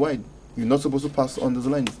because it's wide. You're not supposed to pass on those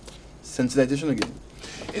lines. Sensitization again.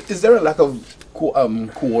 Is there a lack of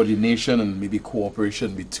coordination and maybe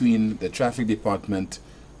cooperation between the traffic department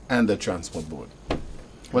and the transport board?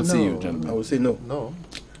 What say you, No. gentlemen? I would say no. No,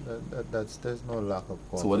 there's no lack of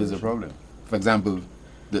cooperation. So what is the problem? For example,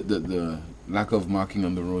 the lack of marking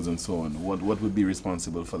on the roads and so on. What would be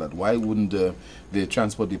responsible for that? Why wouldn't the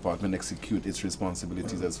transport department execute its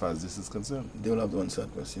responsibilities as far as this is concerned? They will have to answer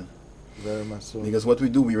that question. Very much so. Because what we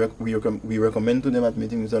do, we recommend to them at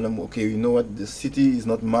meetings, we tell them, okay, you know what, the city is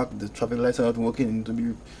not marked, the traffic lights are not working,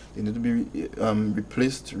 they need to be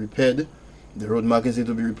replaced, repaired. The road markings need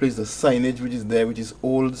to be replaced. The signage which is there, which is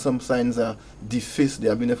old, some signs are defaced. They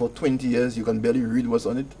have been there for 20 years. You can barely read what's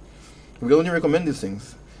on it. We can only recommend these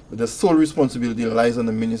things. But the sole responsibility lies on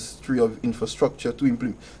the Ministry of Infrastructure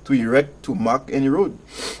to erect, to mark any road.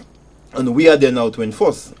 And we are there now to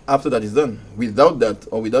enforce after that is done. Without that,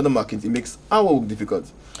 or without the markings, it makes our work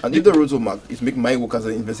difficult. And if the roads were marked, it makes my work as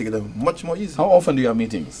an investigator much more easy. How often do you have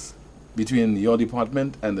meetings between your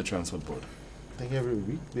department and the transport board? I think every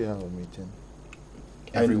week we have a meeting.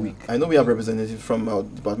 Every week. I know we have representatives from our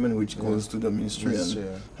department which Yeah. goes to the ministry Ministry,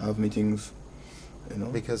 and have meetings, you know.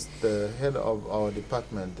 Because the head of our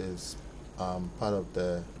department is part of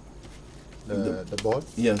the board.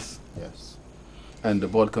 Yes. Yes. And the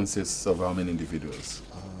board consists of how many individuals?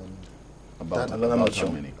 About that I'm not how sure.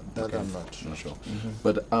 many? That Okay. I'm not sure. Not sure. Mm-hmm.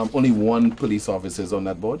 But only one police officer is on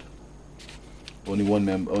that board? Only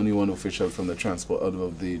one official from the transport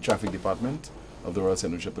of the traffic department? of the Royal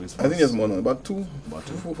St. Lucia Police Force? I think there's more than about two. About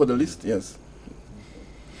two? For the list, yes.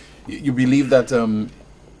 You believe that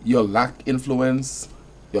you lack influence,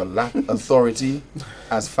 you lack authority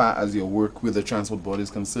as far as your work with the Transport Board is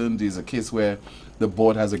concerned? Is a case where the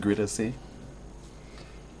board has a greater say?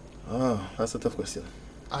 That's a tough question.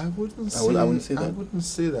 I wouldn't say that. I wouldn't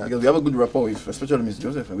say that. Because we have a good rapport with, especially Miss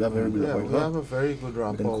Joseph, and we have a very good rapport with her. We have a very good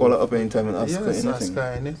rapport. We can call her up anytime and ask her anything. Ask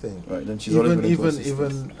her anything. Right, then she's always willing to assist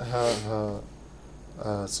even her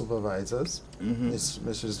supervisors,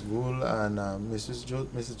 Mrs. Gould and Mrs.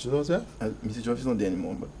 Joseph. Mrs. Joseph is not there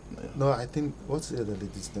anymore, but no, I think what's the other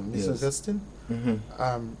lady's name? Mrs. Justin.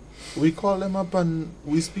 Mm-hmm. We call them up and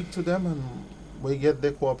we speak to them and we get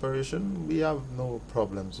their cooperation. We have no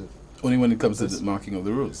problems with. Only when it comes to the marking of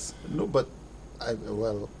the roads. No, but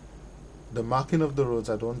the marking of the roads,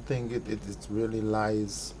 I don't think it really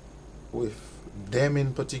lies with them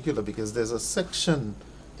in particular, because there's a section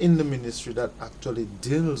in the ministry that actually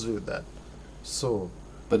deals with that. So,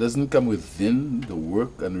 but doesn't it come within the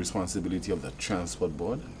work and responsibility of the Transport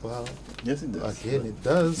Board? Well, yes, it does. Again, it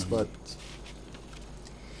does, but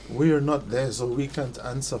we are not there, so we can't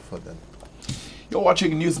answer for them. You're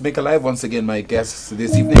watching Newsmaker Live. Once again, my guests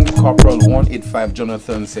this evening, Corporal 185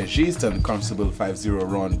 Jonathan Saint-Just and Constable 50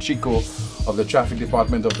 Ron Chico of the Traffic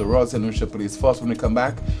Department of the Royal St. Lucia Police Force. When we come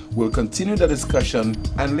back, we'll continue the discussion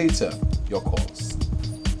and later, your calls.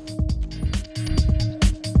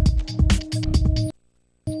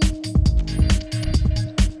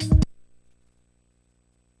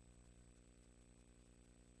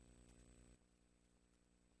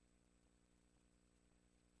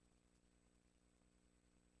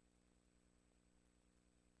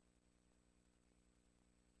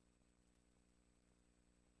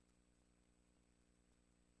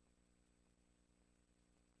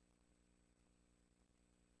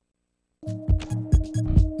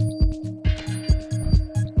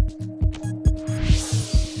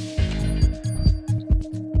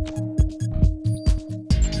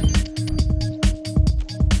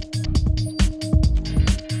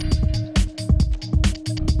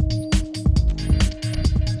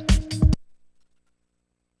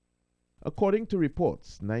 According to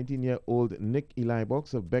reports, 19-year-old Nick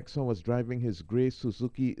Elibox of Bexon was driving his grey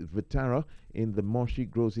Suzuki Vitara in the Moshi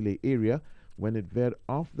Grosile area when it veered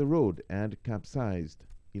off the road and capsized.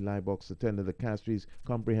 Elibox attended the Castries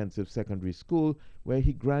Comprehensive Secondary School, where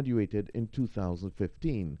he graduated in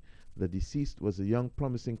 2015. The deceased was a young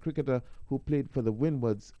promising cricketer who played for the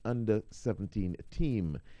Windwards under-17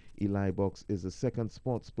 team. Elibox is the second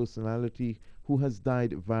sports personality who has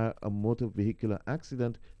died via a motor vehicular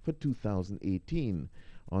accident for 2018.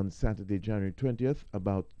 On Saturday, January 20th,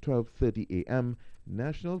 about 12:30 a.m.,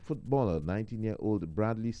 national footballer 19-year-old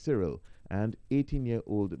Bradley Cyril and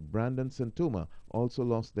 18-year-old Brandon Santoma also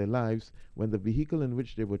lost their lives when the vehicle in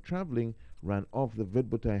which they were traveling ran off the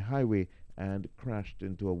Vidbutai Highway and crashed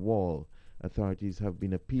into a wall. Authorities have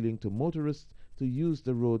been appealing to motorists to use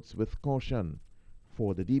the roads with caution.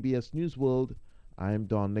 For the DBS News World, I am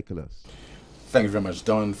Don Nicholas. Thank you very much,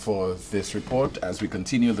 Don, for this report. As we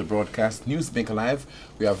continue the broadcast, Newsmaker Live,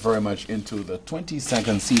 we are very much into the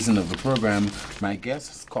 22nd season of the program. My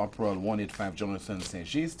guests, Corporal 185 Jonathan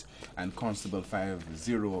Saint-Just and Constable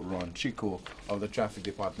 50 Ron Chico of the Traffic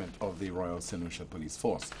Department of the Royal St. Lucia Police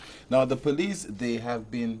Force. Now, the police, they have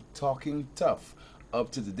been talking tough.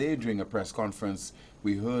 Up to today, during a press conference,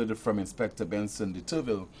 we heard from Inspector Benson de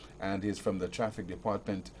Turville, and he's from the Traffic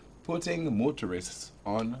Department, putting motorists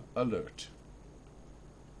on alert.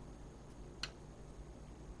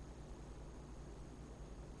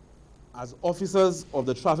 As officers of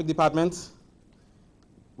the Traffic Department,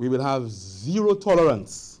 we will have zero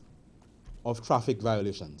tolerance of traffic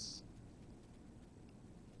violations.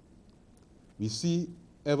 We see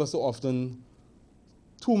ever so often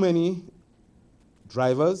too many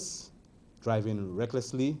drivers driving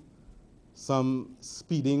recklessly, some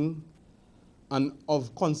speeding, and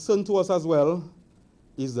of concern to us as well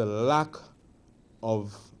is the lack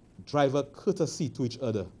of driver courtesy to each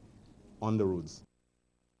other on the roads.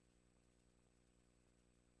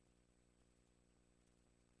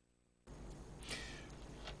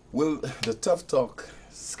 Will the tough talk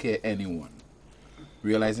scare anyone?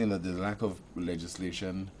 Realizing that the lack of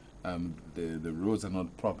legislation, the roads are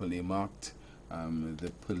not properly marked,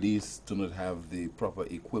 the police do not have the proper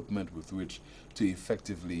equipment with which to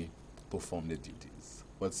effectively perform their duties.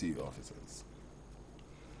 What say you, officers?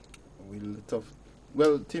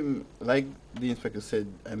 Well, Tim, like the inspector said,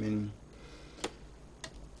 I mean,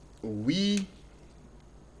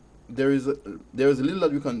 there is a little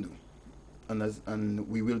that we can do. And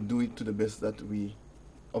we will do it to the best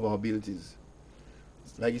of our abilities.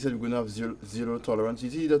 like you said, we're going to have zero tolerance. You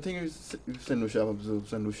see, the thing is, with St. Lucia, I've observed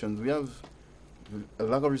St. Lucians, we have a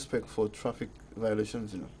lack of respect for traffic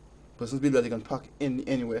violations, you know. Persons believe that they can park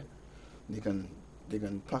anywhere. They can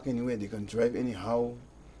park anywhere, they can drive anyhow.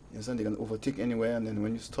 You understand? They can overtake anywhere, and then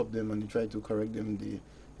when you stop them and you try to correct them, they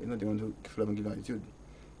want to flip and give attitude.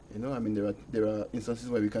 You know, I mean, there are instances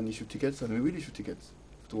where we can issue tickets, and we will issue tickets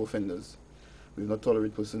to offenders. We will not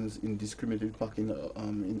tolerate persons indiscriminately parking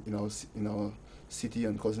in our city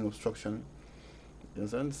and causing obstruction. You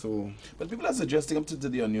understand? So, but people are suggesting, up to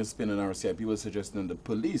today on Newspin and RCI, people are suggesting the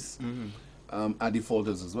police are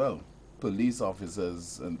defaulters as well. Police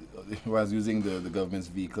officers, and who are using the government's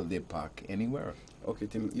vehicle, they park anywhere. Okay,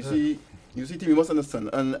 Tim. You see, Tim, you must understand,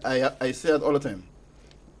 and I say it all the time.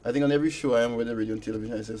 I think on every show I am with the radio and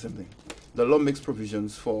television, I say something. The law makes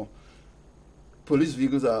provisions for police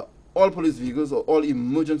vehicles all police vehicles or all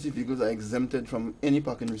emergency vehicles are exempted from any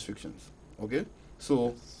parking restrictions. Okay?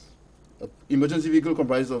 So, an emergency vehicle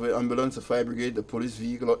comprises of an ambulance, a fire brigade, a police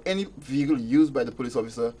vehicle, or any vehicle used by the police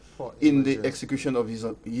officer in the execution of his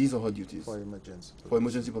or her duties. For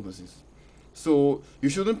emergency purposes. So, you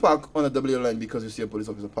shouldn't park on a double line because you see a police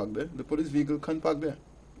officer parked there. The police vehicle can't park there.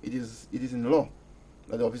 It is in law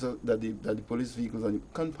that the police vehicles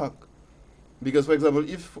can't park. Because, for example,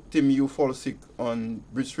 if, Tim, you fall sick on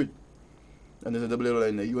Bridge Street, and there's a double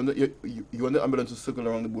line there, you want the ambulance to circle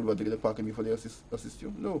around the boulevard to get a parking before they assist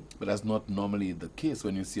you? No. But that's not normally the case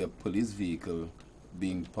when you see a police vehicle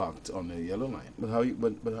being parked on a yellow line. But how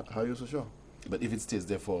are you so sure? But if it stays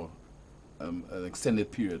there for an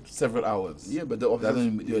extended period, several hours. Yeah, but the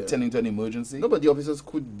officers... You're attending to an emergency? No, but the officers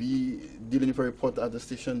could be dealing with a report at the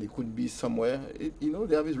station. They could be somewhere.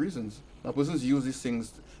 They have his reasons. Now, persons use these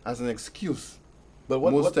things as an excuse. But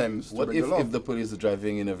most times, what if the police are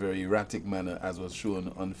driving in a very erratic manner, as was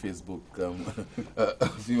shown on Facebook a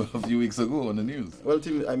few weeks ago on the news? Well,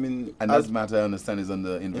 Tim, I mean... And that matter, I understand, is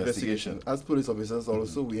under investigation. As police officers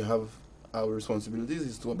also, we have our responsibilities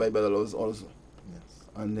is to abide by the laws also. Yes.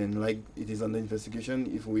 And then, like it is under investigation,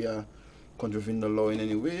 if we are contravening the law in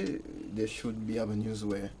any way, there should be avenues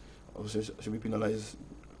where officers should be penalized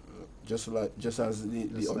just as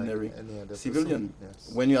the ordinary like civilian.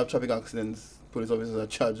 Yes. When you have traffic accidents, police officers are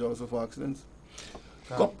charged also for accidents.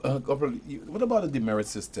 Corporal, what about the demerit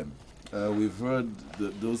system? We've heard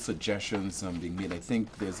those suggestions being made. I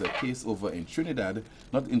think there's a case over in Trinidad,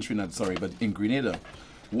 not in Trinidad, sorry, but in Grenada.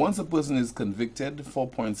 Once a person is convicted, 4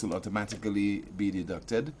 points will automatically be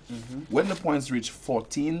deducted. When the points reach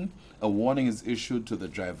 14, a warning is issued to the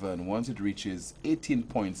driver, and once it reaches 18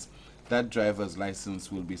 points, that driver's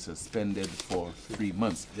license will be suspended for 3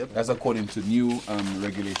 months. Yep. That's according to new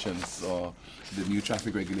regulations, or the new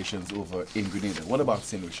traffic regulations over in Grenada. What about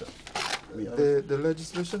St. Lucia? The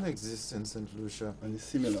legislation exists in St. Lucia. And it's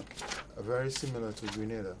similar. Very similar to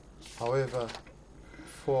Grenada. However,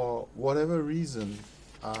 for whatever reason,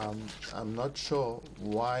 I'm not sure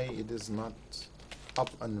why it is not up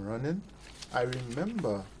and running. I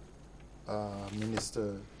remember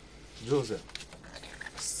Minister Joseph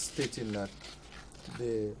stating that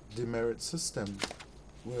the demerit system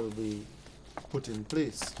will be put in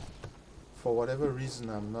place. For whatever reason,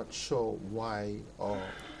 I'm not sure why or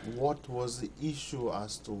what was the issue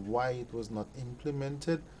as to why it was not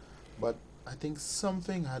implemented, but I think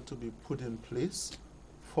something had to be put in place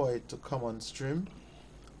for it to come on stream.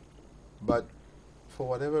 But for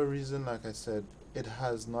whatever reason, like I said, it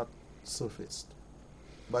has not surfaced.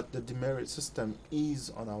 But the demerit system is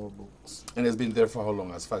on our books. And it's been there for how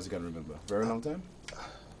long, as far as you can remember? Very long time?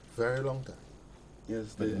 Very long time.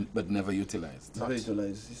 Yes, but never utilized. Never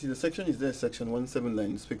utilized. You see, the section is there. Section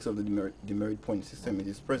 179 speaks of the demerit point system. It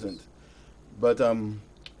is present, but the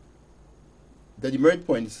demerit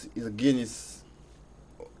points is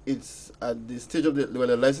it's at the stage of where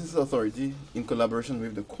the licensing authority, in collaboration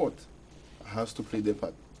with the court, has to play their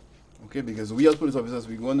part. Okay, because we as police officers,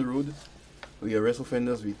 we go on the road, we arrest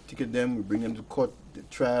offenders, we ticket them, we bring them to court, the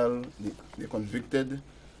trial, they're convicted.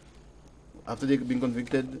 After they've been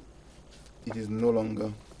convicted, it is no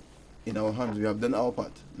longer in our hands. We have done our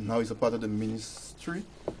part. Now it's a part of the ministry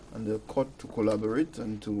and the court to collaborate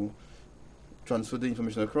and to transfer the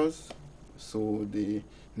information across so the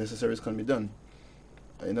necessaries can be done.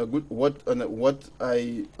 A lot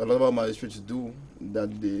of our magistrates do,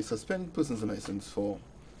 that they suspend person's license for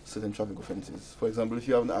certain traffic offences. For example, if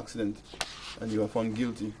you have an accident and you are found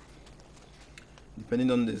guilty, depending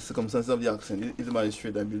on the circumstances of the accident, if the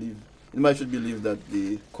magistrate, believe that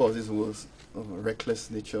the causes was of a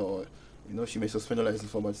reckless nature, or she may suspend the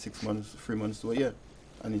license for about 6 months, 3 months to a year,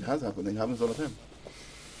 and it has happened. It happens all the time.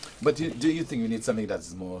 But do you think we need something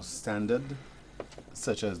that's more standard,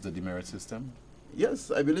 such as the demerit system?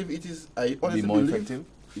 Yes, I believe it is. I Be honestly more believe effective?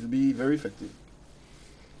 it'll be very effective.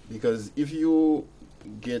 Because if you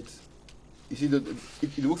get, you see,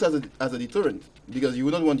 it works as a deterrent. Because you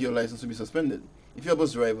would not want your license to be suspended. If you're a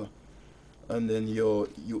bus driver, and then you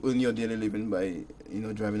earn your daily living by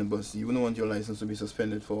driving a bus, you wouldn't want your license to be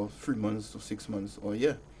suspended for 3 months or 6 months or a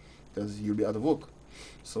year, because you'll be out of work.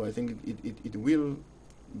 So I think it will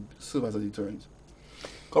serve as a deterrent.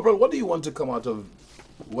 Corporal, what do you want to come out of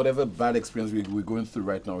whatever bad experience we're going through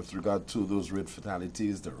right now with regard to those road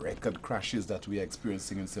fatalities, the record crashes that we are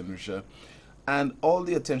experiencing in St. Lucia, and all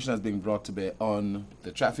the attention that's being brought to bear on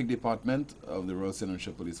the traffic department of the Royal St.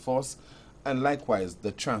 Lucia Police Force, and likewise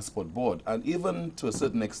the transport board, and even to a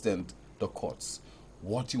certain extent the courts?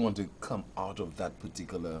 What do you want to come out of that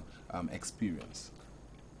particular experience?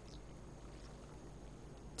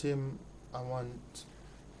 Tim, I want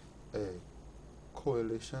a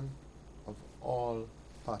coalition of all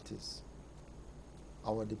parties.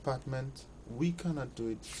 Our department, we cannot do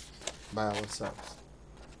it by ourselves.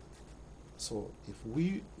 So if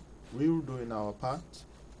we're doing our part,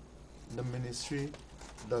 the ministry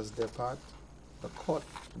does their part, the court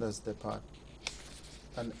does their part,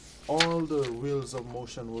 and all the wheels of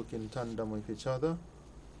motion work in tandem with each other,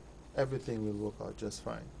 everything will work out just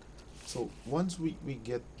fine. So once we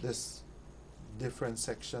get this different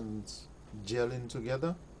sections gelling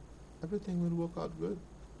together, everything will work out good.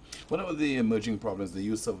 What about the emerging problems, the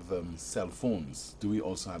use of cell phones? Do we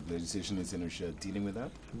also have legislation in St. Lucia dealing with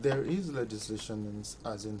that? There is legislation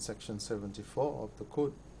as in section 74 of the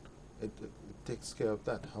code. It takes care of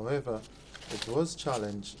that. However, it was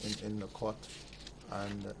challenged in the court,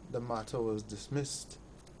 and the matter was dismissed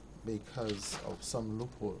because of some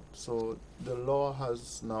loophole. So the law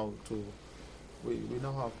has now to, we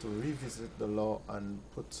now have to revisit the law and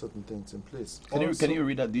put certain things in place. Can you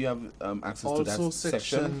read that? Do you have access to that also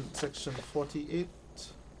section? section 48.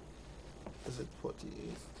 Is it 48?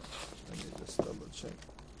 Let me just double check.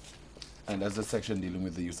 And that's the section dealing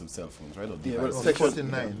with the use of cell phones, right? Or Yeah, well, devices? section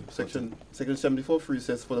 49. Section 74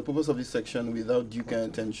 says, for the purpose of this section, without due care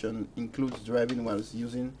and attention, includes driving whilst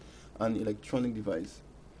using an electronic device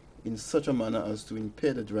in such a manner as to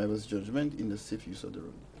impair the driver's judgment in the safe use of the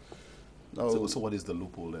road. Now, So what is the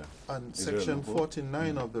loophole there? And Is there a section loophole?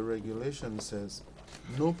 49 of the regulation says,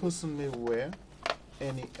 no person may wear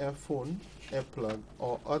any earphone, earplug,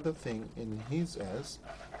 or other thing in his ears,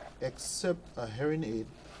 except a hearing aid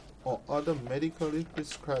or other medically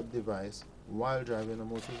prescribed device while driving a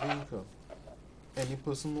motor vehicle. Any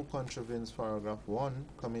person who contravenes paragraph 1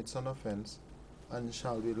 commits an offense and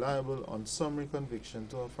shall be liable on summary conviction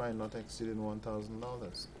to a fine not exceeding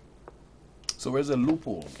 $1,000. So where's the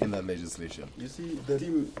loophole in that legislation? you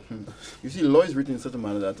see, law is written in such a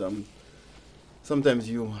manner that sometimes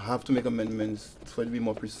you have to make amendments for it to be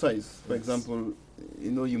more precise. For example,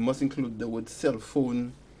 you must include the word cell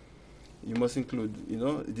phone. You must include,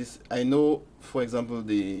 this. I know, for example,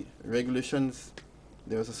 the regulations,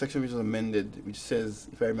 there was a section which was amended which says,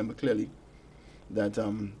 if I remember clearly, that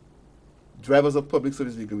drivers of public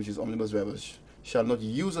service vehicles, which is omnibus drivers, shall not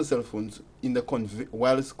use their cell phones in the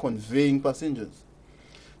whilst conveying passengers.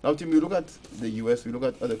 Now, Tim, we look at the US, we look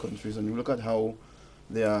at other countries, and we look at how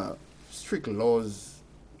there are strict laws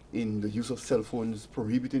in the use of cell phones,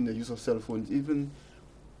 prohibiting the use of cell phones, even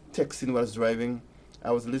texting whilst driving. I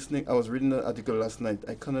was reading an article last night,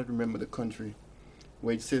 I cannot remember the country,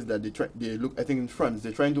 where it says that I think in France,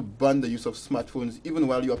 they're trying to ban the use of smartphones even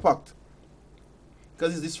while you are parked.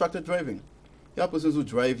 Because it's distracted driving. You have persons who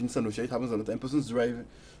drive in St. Lucia, it happens all the time. Persons drive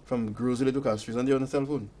from Groseley to Castries and they're on a cell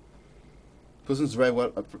phone. Persons drive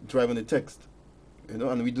on the text.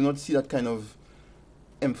 And we do not see that kind of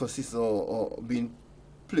emphasis or being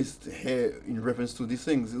placed here in reference to these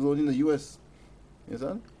things. It's only in the US. You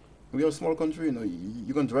understand? We are a small country,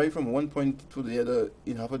 you can drive from one point to the other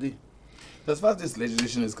in half a day. As far as this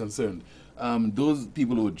legislation is concerned, those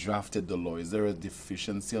people who drafted the law, is there a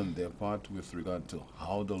deficiency on their part with regard to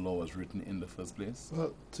how the law was written in the first place?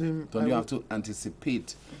 Well, Tim, Don't you have to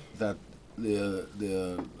anticipate that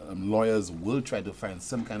the lawyers will try to find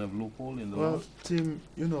some kind of loophole in the law? Well, Tim,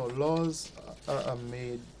 laws are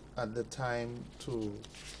made at the time to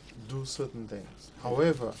do certain things.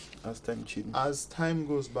 However, as time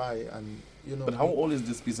goes by, and But how old is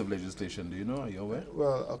this piece of legislation? Do you know? Are you aware?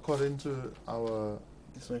 Well, according to our,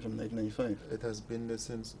 this one from 1995. It has been there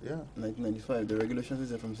since 1995. The regulations is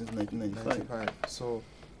there from since 1995. So,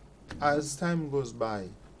 as time goes by,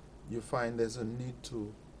 you find there's a need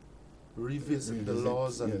to revisit the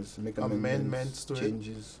laws and make amendments to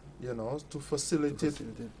changes. To facilitate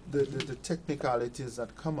the technicalities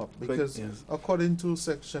that come up. Because according to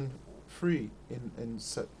section 3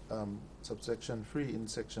 subsection 3 in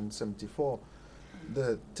section 74,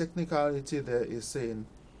 the technicality there is saying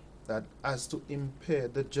that as to impair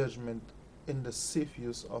the judgment in the safe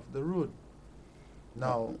use of the road.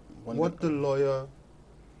 Now, what the lawyer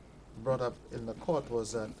brought up in the court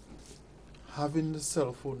was that having the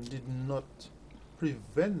cell phone did not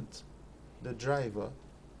prevent the driver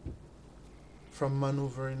from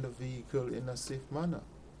maneuvering the vehicle in a safe manner.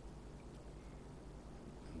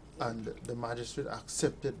 And the magistrate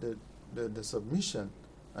accepted the submission,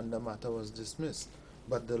 and the matter was dismissed.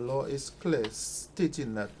 But the law is clear,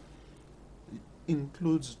 stating that it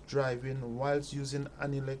includes driving whilst using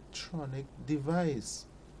an electronic device.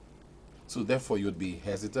 So therefore, you'd be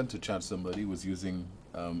hesitant to charge somebody who's using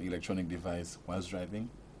electronic device whilst driving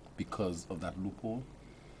because of that loophole?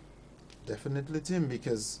 Definitely, Tim,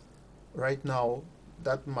 because right now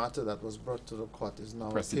that matter that was brought to the court is now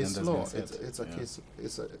Precedent case law. has been set. It's a case.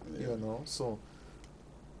 It's a you know. So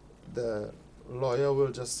the lawyer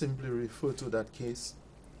will just simply refer to that case,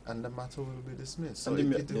 and the matter will be dismissed. So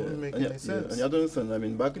And it won't make any sense. And I don't understand. I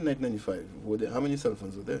mean, back in 1995, how many cell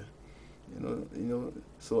phones were there? You know.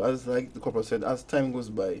 So as like the corporal said, as time goes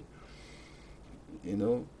by,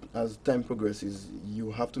 as time progresses,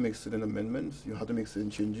 you have to make certain amendments. You have to make certain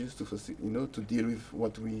changes to to deal with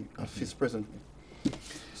what we are faced presently.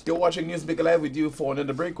 Still watching Newsmaker Live with you for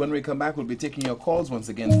another break. When we come back, we'll be taking your calls once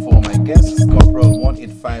again for my guests, Corporal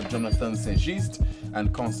 185 Jonathan Saint-Just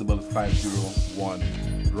and Constable 501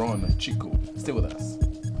 Ron Chico. Stay with us.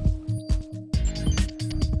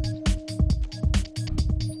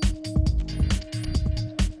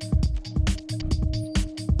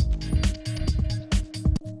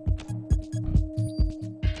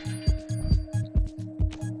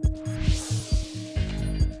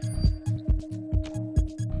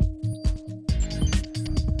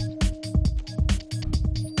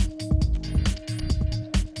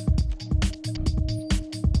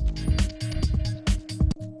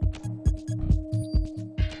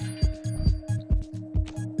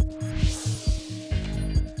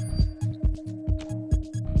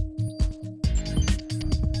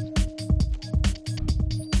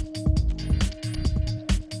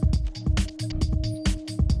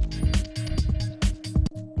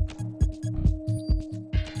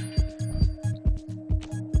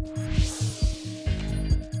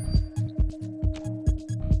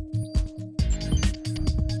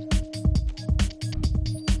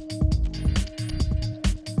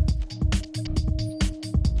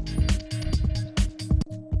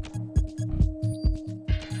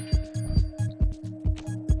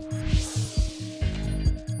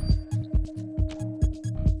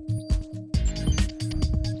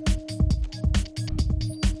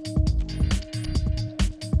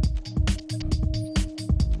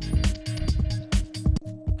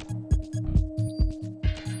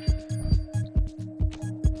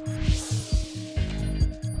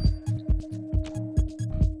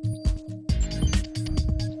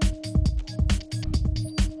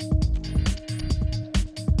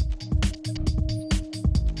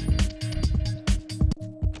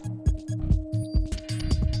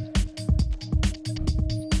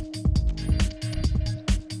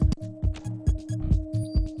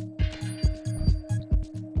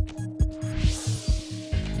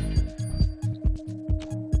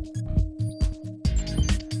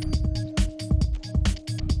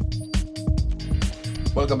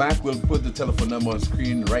 Welcome back. We'll put the telephone number on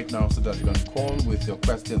screen right now so that you can call with your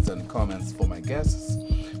questions and comments for my guests.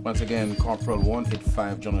 Once again, Corporal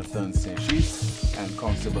 185 Jonathan Saint-Just and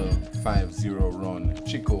Constable 50 Ron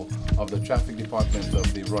Chico of the Traffic Department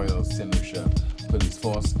of the Royal St. Lucia Police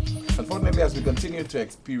Force. Unfortunately, as we continue to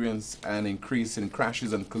experience an increase in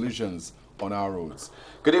crashes and collisions on our roads.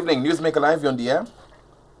 Good evening, Newsmaker Live, you're on the air.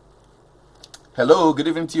 Hello, good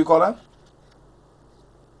evening to you, caller.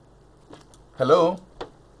 Hello?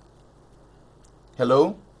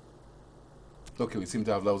 Hello? Okay, we seem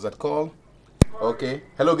to have lost that call. Okay.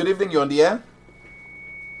 Hello, good evening, you're on the air.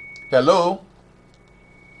 Hello?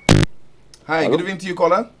 Hi, hello? Good evening to you,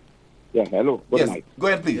 caller. Yeah, hello. Good yes, night. Go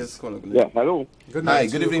ahead, please. Yes, caller. Yeah, hello. Good night. Hi,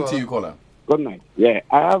 good evening to you, caller. Good night. Yeah,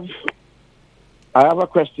 I have a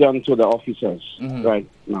question to the officers right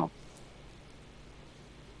now.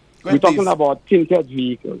 Go ahead, We're talking about tinted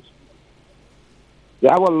vehicles.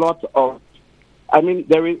 There are a lot of,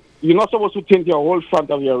 you're not supposed to tint your whole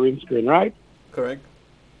front of your windscreen, right? Correct.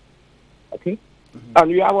 Okay.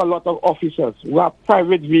 And we have a lot of officers who have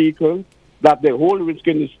private vehicles that the whole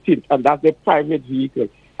windscreen is tint, and that's their private vehicle.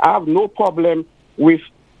 I have no problem with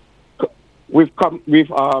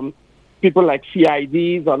people like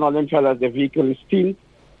CIDs and all them fellas, the vehicle is tint,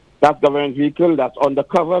 that's government vehicle, that's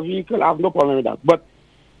undercover vehicle. I have no problem with that. But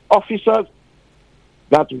officers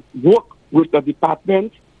that work with the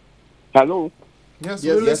department, hello? Yes,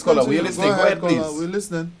 Yes, we're yes, listening caller, to we're you. listening. Go Go ahead, caller. please. We're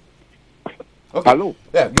listening. Okay. Hello?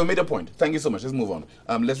 Yeah, you made a point. Thank you so much. Let's move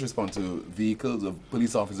on. Let's respond to vehicles of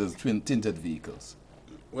police officers, tinted vehicles.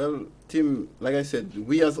 Well, Tim, like I said,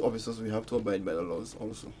 we as officers, we have to abide by the laws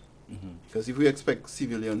also. Because if we expect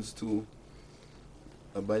civilians to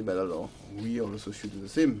abide by the law, we also should do the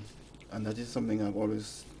same. And that is something I've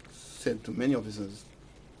always said to many officers,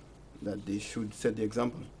 that they should set the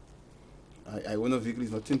example. I own a vehicle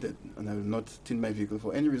is not tinted, and I will not tint my vehicle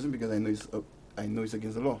for any reason because I know it's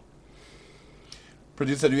against the law.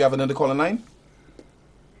 Producer, do you have another caller line?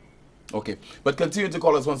 Okay, but continue to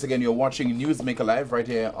call us once again. You're watching Newsmaker Live right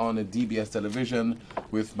here on DBS television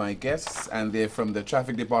with my guests, and they're from the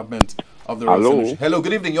traffic department of the Road Hello. Solution. Hello,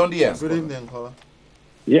 good evening. You're on the air. Good evening, caller.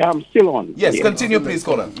 Yeah, I'm still on. Yes, Yeah. continue, please,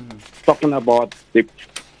 caller. Talking about the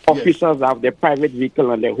officers have their private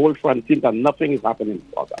vehicle and their whole front tint and nothing is happening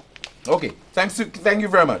about that. Okay, thank you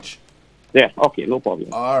very much. Yeah, okay, no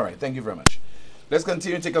problem. All right, thank you very much. Let's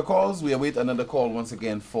continue to take our calls. We await another call once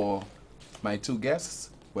again for my two guests,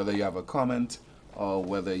 whether you have a comment or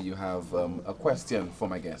whether you have a question for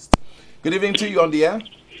my guest. Good evening to you on the air.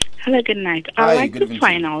 Hello, good night. Hi, I'd like good to evening to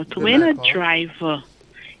find you. out Good when night, a caller. driver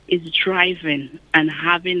is driving and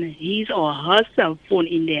having his or her cell phone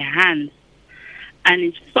in their hands and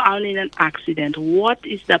is found in an accident, what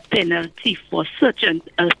is the penalty for such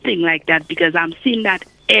a thing like that? Because I'm seeing that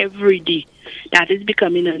every day. That is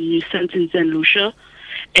becoming a nuisance in St. Lucia,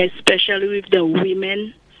 especially with the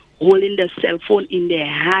women holding the cell phone in their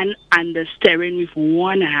hand and the steering with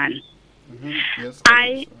one hand. Yes,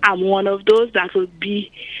 I am one of those that will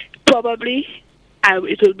be probably,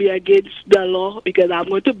 it will be against the law because I'm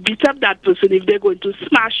going to beat up that person if they're going to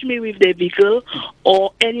smash me with their vehicle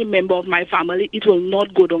or any member of my family. It will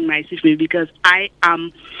not go down nice with me because I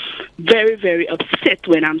am very, very upset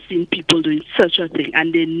when I'm seeing people doing such a thing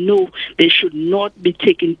and they know they should not be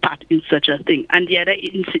taking part in such a thing. And the other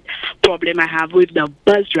problem I have with the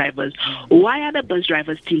bus drivers, why are the bus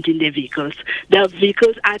drivers tinting their vehicles? The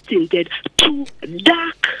vehicles are tinted too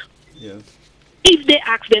dark. Yes. If they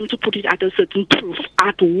ask them to put it at a certain proof,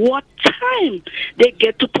 at what time they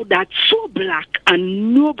get to put that so black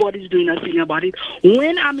and nobody's doing a thing about it?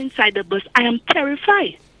 When I'm inside the bus, I am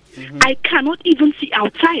terrified. I cannot even see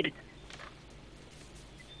outside.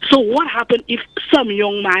 So what happened if some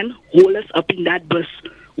young man hold us up in that bus?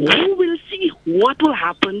 Who will see? What will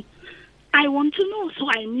happen? I want to know. So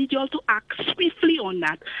I need you all to act swiftly on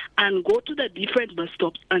that and go to the different bus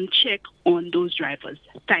stops and check on those drivers.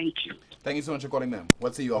 Thank you. Thank you so much for calling, ma'am.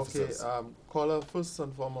 What say you, officers? Okay, caller, first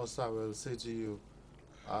and foremost, I will say to you,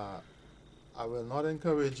 I will not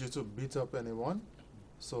encourage you to beat up anyone.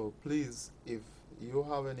 So please, if you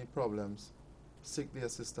have any problems, seek the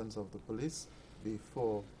assistance of the police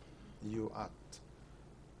before you act.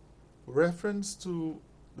 Reference to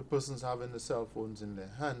the persons having the cell phones in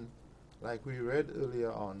their hand, like we read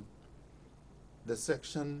earlier on, the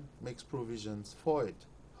section makes provisions for it.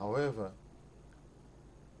 However,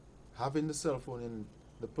 having the cell phone in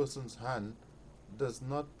the person's hand does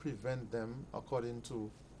not prevent them, according to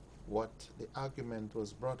what the argument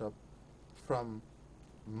was brought up, from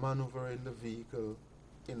maneuvering the vehicle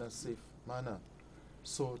in a safe manner.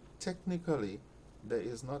 So technically, there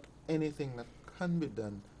is not anything that can be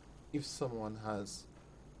done if someone has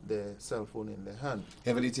their cell phone in their hand.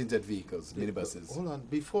 Heavily tinted vehicles, minibuses. Hold on,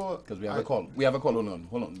 before... Because we have a call. We have a call.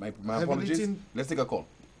 Hold on. My apologies. Let's take a call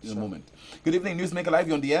in a moment. Good evening, Newsmaker Live.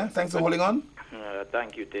 You're on the air. Thanks for holding on.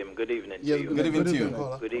 Thank you, Tim. Good evening Yes, to you. Good evening to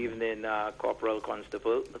you. Good evening, Corporal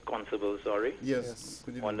Constable, sorry. Yes.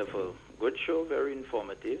 Good evening. Wonderful. Good show, very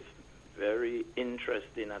informative, very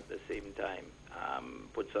interesting at the same time.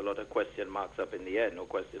 Puts a lot of question marks up in the air, no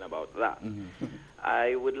question about that.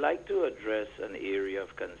 I would like to address an area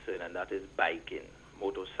of concern, and that is biking,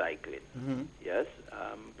 motorcycling. Yes,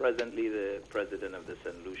 presently the president of the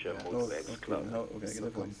St. Lucia Motor X Club.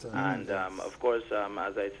 And of course,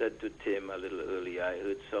 as I said to Tim a little earlier, I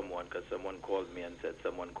heard someone, because someone called me and said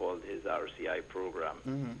someone called his RCI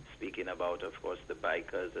program, speaking about, of course, the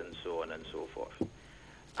bikers and so on and so forth.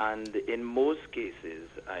 And in most cases,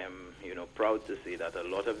 I am, proud to say that a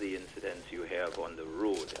lot of the incidents you have on the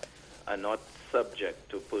road are not subject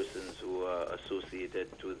to persons who are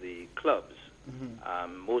associated to the clubs.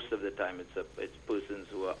 Most of the time, it's persons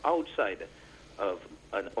who are outside of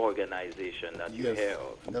an organization that you hear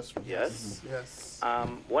of. That's true. Yes? Yes.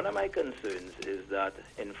 One of my concerns is that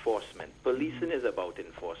enforcement. Policing is about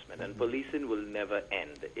enforcement, and policing will never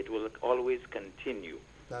end. It will always continue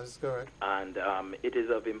That is correct. And it is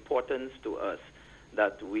of importance to us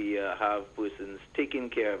that we have persons taking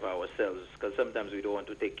care of ourselves, because sometimes we don't want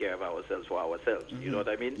to take care of ourselves for ourselves. You know what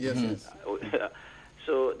I mean? Yes, yes.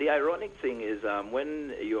 So the ironic thing is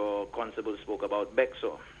when your constable spoke about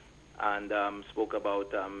Bexor and spoke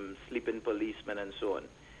about sleeping policemen and so on,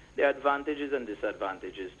 there are advantages and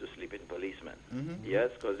disadvantages to sleeping policemen. Yes,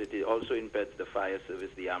 because it also impairs the fire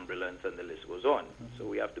service, the ambulance, and the list goes on. So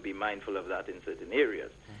we have to be mindful of that in certain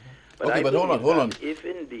areas. But okay, I but hold on. If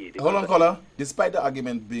indeed... Hold on, caller. Despite the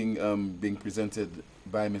argument being presented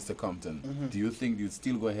by Mr. Compton, do you think you'd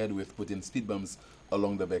still go ahead with putting speed bumps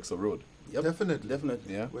along the Bexor Road? Yep. Definitely.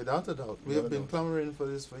 Definitely. Yeah. Without a doubt. We have been clamoring for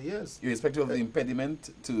this for years. Irrespective of the impediment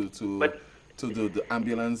to the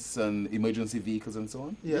ambulance and emergency vehicles and so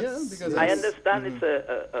on? Yes. Yeah, because I understand it's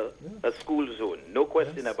a school zone, no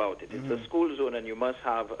question about it. It's a school zone, and you must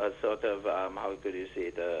have a sort of, how could you say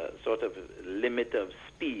it, a sort of limit of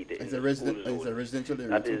speed in It's the a school zone. It's a residential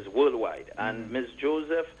area. That is worldwide. And Ms.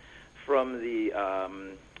 Joseph from the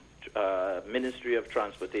Ministry of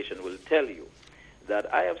Transportation will tell you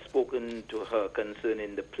that I have spoken to her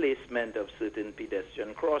concerning the placement of certain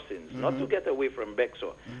pedestrian crossings, not to get away from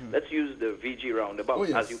Bexor. Let's use the VG roundabout. Oh,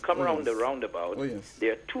 yes. As you come around the roundabout, yes.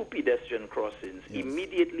 there are two pedestrian crossings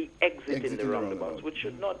immediately exiting the roundabouts, which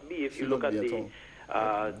should not be, if you look at the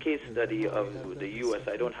case study of the U.S.,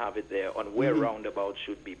 I don't have it there, on where roundabouts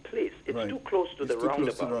should be placed. It's too close to the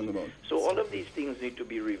roundabout. So all of these things need to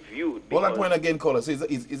be reviewed. Well, that point again, caller. So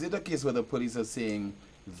is it a case where the police are saying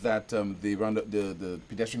that the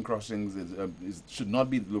pedestrian crossings should not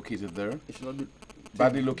be located there? It should not be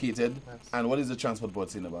badly located. Yes. And what is the transport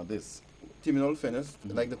board saying about this? Tim, in all fairness,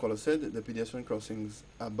 like the caller said, the pedestrian crossings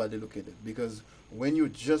are badly located, because when you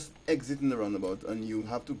just exit in the roundabout and you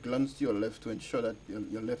have to glance to your left to ensure that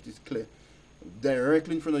your left is clear,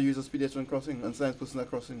 directly in front of you is a pedestrian crossing and signs person are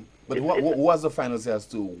crossing. But what was the final say as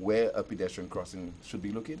to where a pedestrian crossing should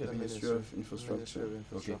be located? The Ministry of Infrastructure.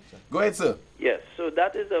 Okay. Go ahead, sir. Yes, so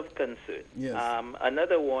that is of concern. Yes.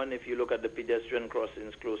 Another one, if you look at the pedestrian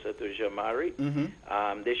crossings closer to Jamari,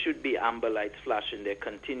 there should be amber lights flashing there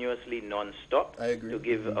continuously, non-stop, to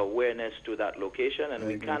give awareness to that location, and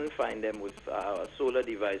we can find them with our solar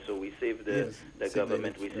device, so we save the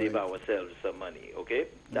government, we save ourselves some money, okay?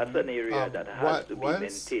 That's an area that has to be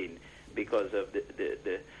maintained because of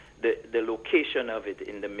the location of it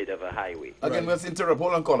in the middle of a highway. Again, let's interrupt.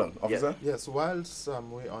 Hold on, caller. Officer? Yes, whilst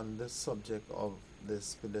we're on this subject of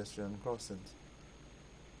this pedestrian crossings,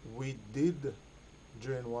 we did,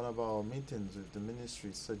 during one of our meetings with the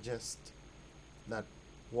ministry, suggest that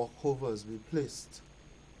walkovers be placed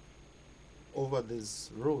over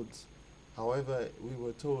these roads. However, we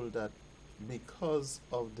were told that because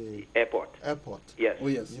of the airport, you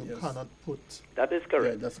yes. cannot put that is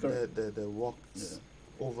correct. Yeah, that's correct. the walks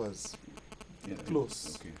overs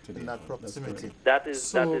close in that proximity. That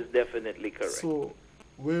is definitely correct. So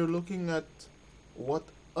we're looking at what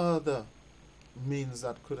other means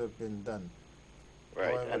that could have been done.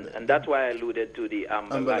 Right, and that's why I alluded to the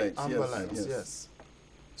amber lights. Amber lights, yes.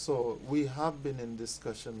 So we have been in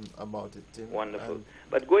discussion about it, Tim. Wonderful.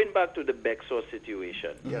 But going back to the Bexor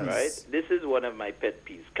situation, right? This is one of my pet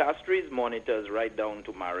peeves. Castries monitors right down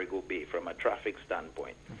to Marigot Bay from a traffic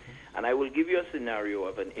standpoint. And I will give you a scenario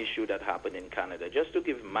of an issue that happened in Canada, just to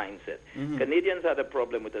give mindset. Canadians had a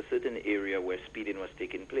problem with a certain area where speeding was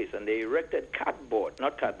taking place, and they erected plywood,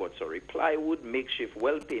 makeshift,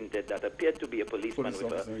 well-painted, that appeared to be a policeman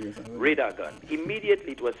with a radar gun.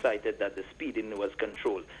 Immediately it was cited that the speeding was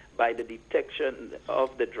controlled by the detection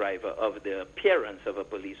of the driver, of the appearance of a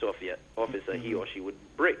police officer, he or she would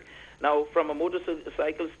brake. Now, from a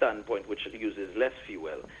motorcycle standpoint, which uses less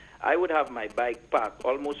fuel, I would have my bike parked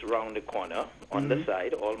almost round the corner, on the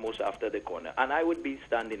side, almost after the corner, and I would be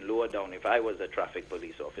standing lower down if I was a traffic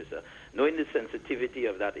police officer, knowing the sensitivity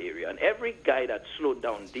of that area. And every guy that slowed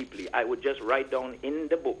down deeply, I would just write down in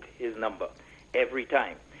the book his number every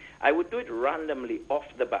time. I would do it randomly off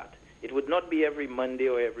the bat. It would not be every Monday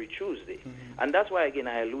or every Tuesday. And that's why, again,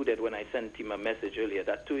 I alluded when I sent him a message earlier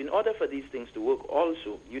that in order for these things to work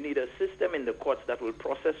also, you need a system in the courts that will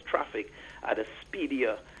process traffic at a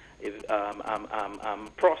speedier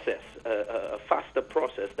process, a faster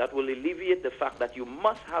process that will alleviate the fact that you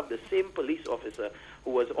must have the same police officer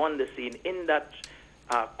who was on the scene in that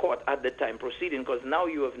court at the time proceeding, because now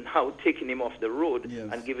you have taken him off the road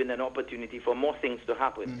and given an opportunity for more things to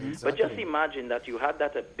happen. But just imagine that you had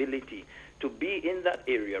that ability to be in that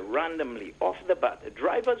area randomly off the bat,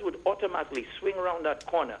 drivers would automatically swing around that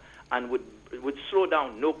corner and would slow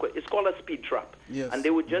down. It's called a speed trap. Yes. And they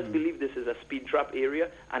would just believe this is a speed trap area,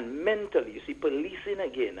 and mentally, you see, policing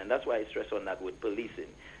again, and that's why I stress on that word, policing.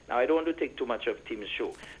 Now, I don't want to take too much of Tim's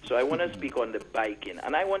show, so I want to speak on the biking,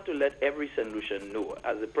 and I want to let every St. Lucian know,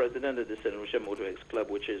 as the president of the St. Lucia Motorx Club,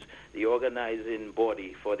 which is the organizing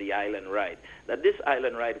body for the island ride, that this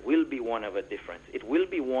island ride will be one of a difference. It will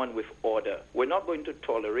be one with order. We're not going to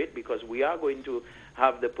tolerate, because we are going to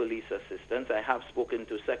have the police assistance. I have spoken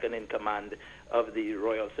to second in command of the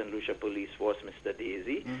Royal St. Lucia Police Force, Mr.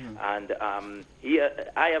 Daisy, and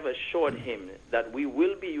I have assured him that we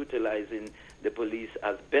will be utilizing the police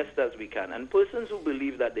as best as we can. And persons who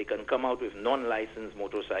believe that they can come out with non-licensed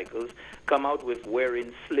motorcycles, come out with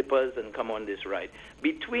wearing slippers and come on this ride.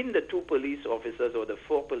 Between the 2 police officers or the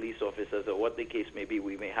 4 police officers or what the case may be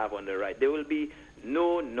we may have on the ride, there will be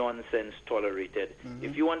no nonsense tolerated.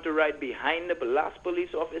 If you want to ride behind the last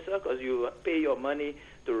police officer because you pay your money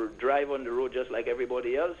to drive on the road just like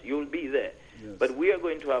everybody else, you'll be there. Yes. But we are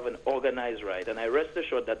going to have an organized ride, and I rest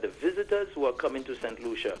assured that the visitors who are coming to St.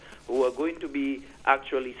 Lucia, who are going to be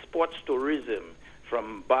actually sports tourism,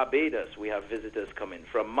 from Barbados we have visitors coming,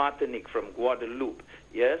 from Martinique, from Guadeloupe,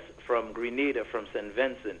 yes, from Grenada, from St.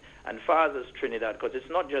 Vincent, and far as Trinidad, because it's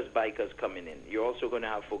not just bikers coming in. You're also going to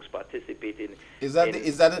have folks participating. Is that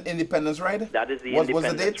an Independence ride? That is the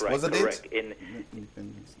Independence ride, What's the correct. date?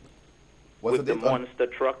 With the monster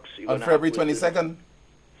trucks. On February 22nd?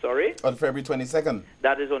 Sorry? On February 22nd?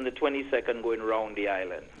 That is on the 22nd, going around the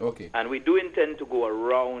island. Okay. And we do intend to go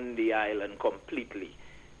around the island completely.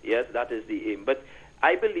 Yes, that is the aim. But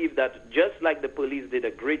I believe that just like the police did a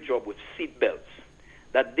great job with seat belts,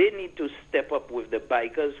 that they need to step up with the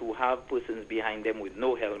bikers who have persons behind them with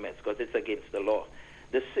no helmets, because it's against the law.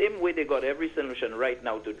 The same way they got every solution right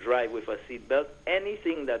now to drive with a seat belt,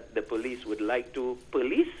 anything that the police would like to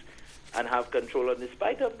police and have control of,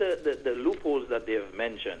 despite of the loopholes that they have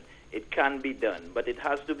mentioned, it can be done, but it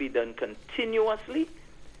has to be done continuously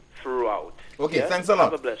throughout. Okay, yes? Thanks a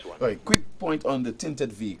lot. Have a blessed one. All right, quick point on the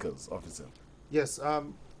tinted vehicles, officer. Yes,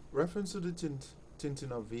 reference to the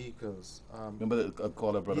tinting of vehicles. Remember the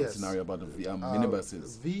caller brought up a scenario about the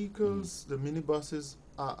minibuses. Vehicles, the minibuses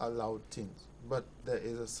are allowed tint, but there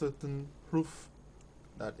is a certain proof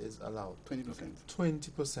that is allowed. 20%.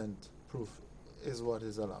 20% proof is what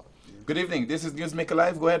is allowed. Good evening. This is Newsmaker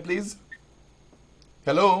Live. Go ahead, please.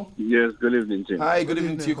 Hello. Yes, good evening, Tim. Hi, good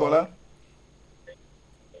evening to you, caller.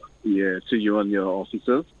 Yeah, to you and your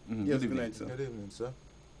officers. Yes, good night, sir. Good evening, sir.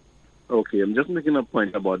 Okay, I'm just making a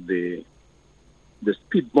point about the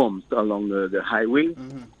speed bumps along the highway.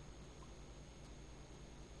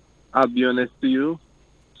 I'll be honest to you,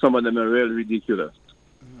 some of them are really ridiculous.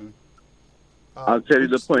 I'll tell you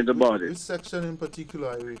the point about it. Which section in particular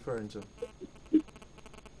are you referring to?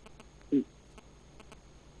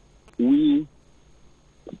 We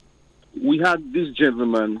had this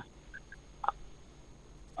gentleman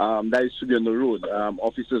that used to be on the road,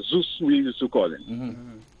 Officer Zeus, we used to call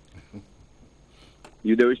him.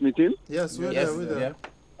 You there with me, Tim? Yes, we're there. Yeah.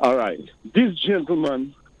 All right. This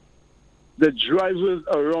gentleman, the drivers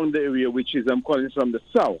around the area, which is, I'm calling from the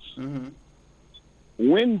south,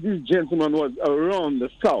 when this gentleman was around the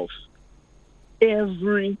south,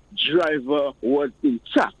 every driver was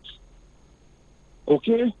intact.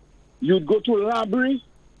 Okay? You'd go to a library,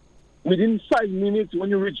 within 5 minutes, when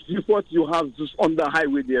you reach Viewport, you have just on the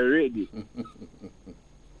highway there already.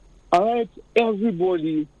 All right?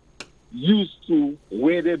 Everybody used to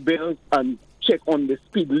wear their belts and check on the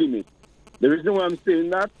speed limit. The reason why I'm saying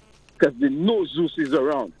that, because they know Zeus is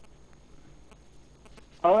around.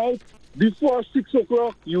 All right? Before 6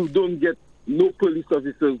 o'clock, you don't get no police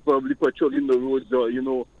officers probably patrolling the roads or,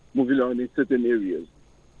 moving around in certain areas.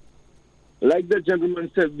 Like the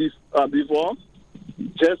gentleman said before,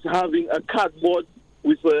 just having a cardboard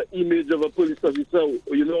with an image of a police officer,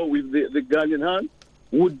 with the gun in hand,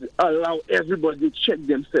 would allow everybody to check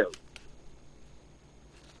themselves.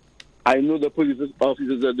 I know the police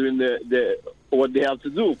officers are doing what they have to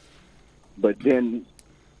do, but then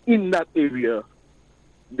in that area,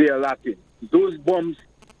 they are lacking. Those bombs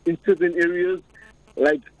in certain areas,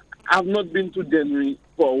 like I've not been to Dennery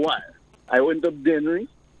for a while. I went up Dennery,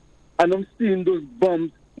 and I'm seeing those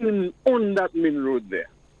bombs on that main road there.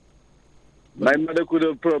 My mother could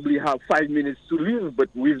have probably have 5 minutes to live, but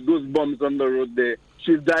with those bombs on the road there,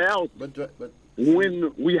 she'll die out. But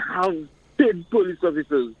when we have paid police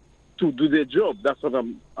officers to do their job, that's what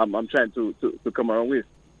I'm trying to come around with.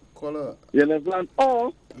 Caller. You understand?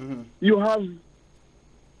 Or you have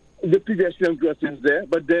the pedestrian crossings there,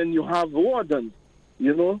 but then you have wardens,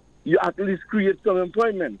 you at least create some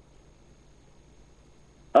employment.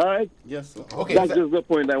 All right? Yes, sir. Okay. That's just the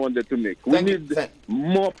point I wanted to make. We need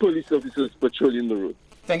more police officers patrolling the road.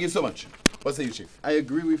 Thank you so much. What say you, Chief? I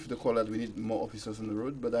agree with the call that we need more officers on the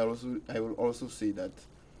road, but I will also say that,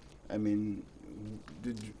 I mean,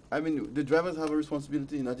 the drivers have a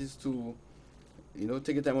responsibility, and that is to,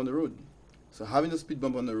 take your time on the road. So having a speed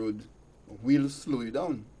bump on the road will slow you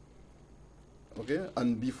down. Okay,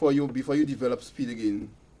 and before you develop speed again,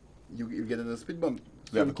 you get at a speed bump.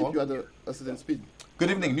 So it keep you at a certain speed. Good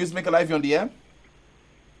evening, Newsmaker Live, you on the air?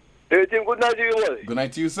 Hey, Tim, good night to you all. Good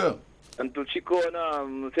night to you, sir. And to Chico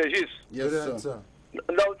and Sergis. Yes, sir.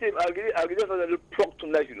 Now, Tim, I'll give you just a little plug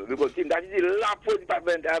tonight, because, Tim, that is the last police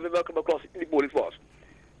department I have ever come across in the police force.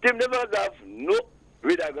 Tim never have no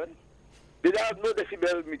radar gun. They don't have no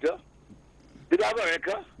decibel meter. They don't have a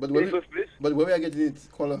record in the first place. But where we are getting it,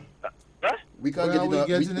 caller? We can't get it. Where are we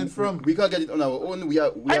getting it from? We can't get it on our own. We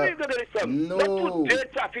are. I didn't get it from. No. Not today,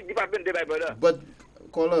 traffic department, my brother. But,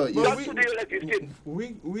 caller,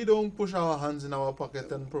 we don't push our hands in our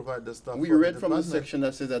pocket and provide the stuff. We read from the section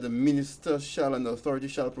that says that the minister shall and the authority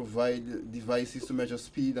shall provide devices to measure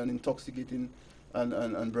speed and intoxicating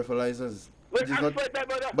and breathalyzers.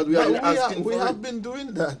 But we are asking for it. We have been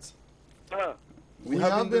doing that. We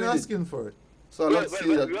have been asking for it. So I'm not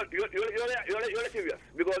saying that. You're serious.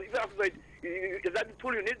 Because if you have to, is that the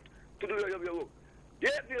tool you need to do your work? Yeah,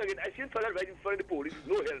 again, I seen fellas right in front of the police,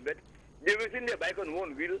 no helmet. They were in their bike on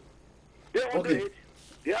one wheel. They're underage.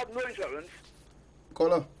 They have no insurance.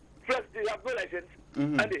 Caller. Plus, they have no license.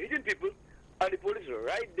 And they're hitting people. And the police are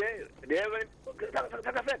right there. They have an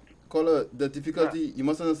effect. Caller, the difficulty, you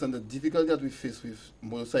must understand the difficulty that we face with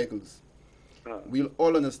motorcycles. We'll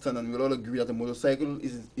all understand and we'll all agree that a motorcycle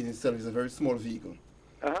in itself is a very small vehicle.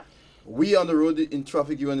 We on the road in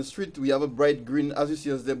traffic, you on the street, we have a bright green. As you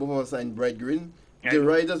see us there, both of us are in bright green. The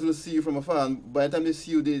riders will see you from afar, and by the time they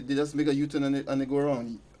see you, they just make a U-turn and they go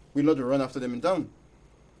around. We'll not run after them in town.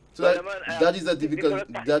 So that is the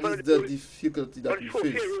difficulty. That is the difficulty that we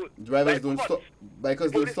face. Drivers don't stop.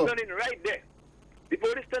 Bikers don't stop. Turning right there. The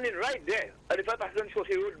police turning right there, and the 5% shows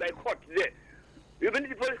road by court there. You mean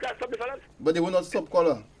the police can't stop the fellas? But they will not stop,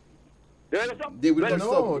 caller. They will not stop. They will not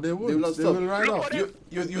stop. They will not stop. They will ride off.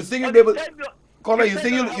 You think you'll be able, caller? You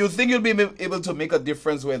think you'll be able to make a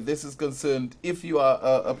difference where this is concerned if you are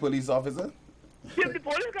a police officer? If the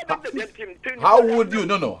police can make the dead team, How would you?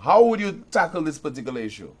 No. How would you tackle this particular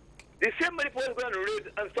issue? The same way the police go and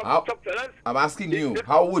raid and stop fellas. I'm asking you,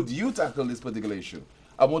 how would you tackle this particular issue?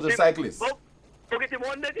 A motorcyclist. Okay, Tim,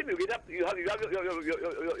 one day, Tim, you get up, you have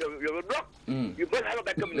your block. You must have a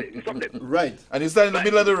back coming there. You stop them. Right. And you stand in the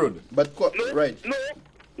middle of the road. But right.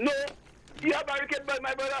 No. You have barricade by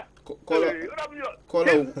my brother.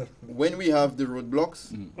 Caller, when we have the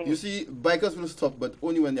roadblocks, you see, bikers will stop, but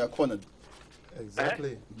only when they are cornered.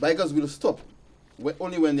 Exactly. Bikers will stop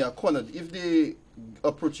only when they are cornered. If they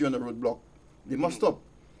approach you on a roadblock, they must stop.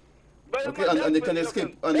 Okay, and they can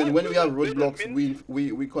escape. And then when we have roadblocks,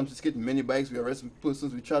 we confiscate many bikes, we arrest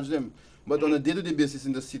persons, we charge them. But on a day-to-day basis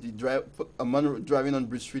in the city, a man driving on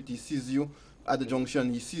Bridge Street, he sees you at the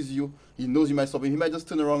junction, he sees you, he knows you might stop him, he might just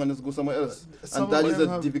turn around and just go somewhere else. And that is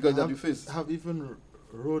the difficulty that we face. Have even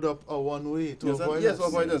rode up a one-way to avoid us. Yes, to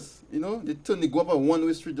avoid us. They go up a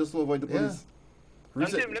one-way street just to avoid the police.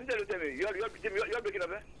 Tim, let me tell you, you're breaking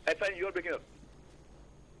up, eh? I find you're breaking up.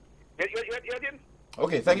 You're Tim?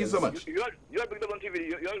 Okay, thank you so much. You're breaking up on TV,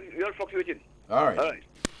 you're fluctuating. All right.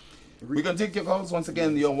 We're going to take your calls. Once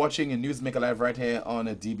again, you're watching a Newsmaker Live right here on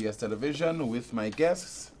DBS Television with my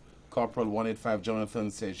guests, Corporal 185 Jonathan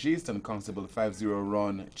Sergist and Constable 50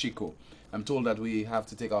 Ron Chico. I'm told that we have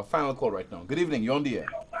to take our final call right now. Good evening, you're on the air.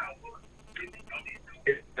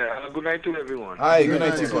 Good night to everyone. Hi, good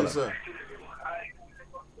night to you, caller.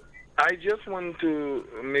 I just want to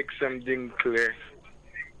make something clear.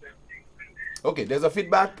 Okay, there's a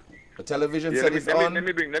feedback. The television set is on. Let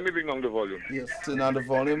me bring down the volume. Yes, turn down the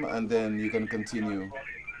volume and then you can continue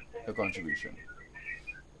the contribution.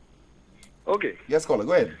 Okay. Yes, caller,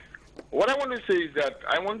 go ahead. What I want to say is that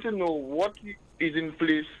I want to know what is in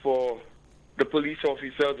place for the police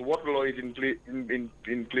officers, what law is in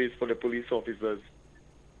place for the police officers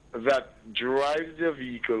that drive their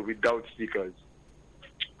vehicle without stickers.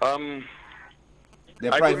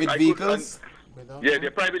 They're private vehicles? Yeah,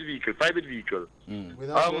 they're private vehicle.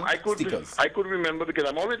 I could remember, because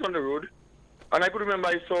I'm always on the road, and I could remember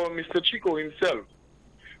I saw Mr. Chico himself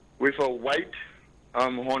with a white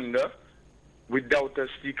Honda without a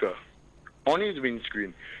sticker on his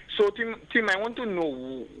windscreen. So, Tim, I want to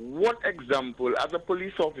know what example, as a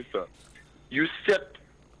police officer, you set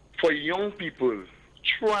for young people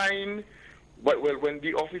trying But well, when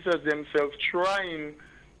the officers themselves trying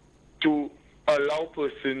to allow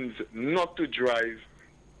persons not to drive,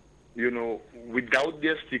 you know, without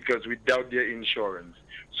their stickers, without their insurance.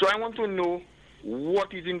 So I want to know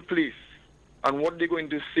what is in place and what they're going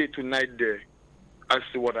to say tonight there as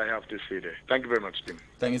to what I have to say there. Thank you very much, Tim.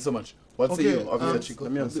 Thank you so much. What say you, Officer Chico?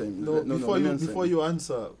 Let me answer him. Before you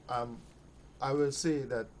answer, I will say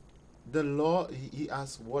that the law, he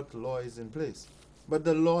asked what law is in place. But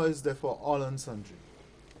the law is there for all and sundry.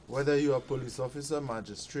 Whether you are a police officer,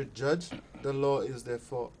 magistrate, judge, the law is there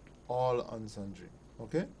for all and sundry.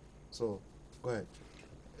 Okay? So, go ahead.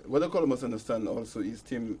 What the caller must understand also is,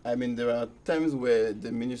 Tim, I mean, there are times where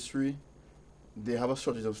the ministry, they have a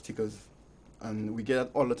shortage of stickers, and we get that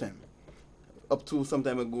all the time. Up to some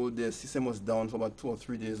time ago, the system was down for about 2 or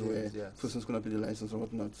 3 days, where persons couldn't pay the license or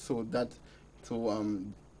whatnot. So that,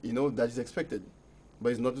 you know, that is expected.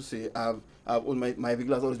 But it's not to say I've owned my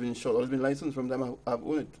vehicle has always been insured, always been licensed from the time I've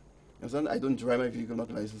owned it. You understand? I don't drive my vehicle not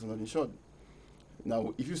licensed or not insured.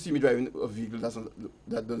 Now, if you see me driving a vehicle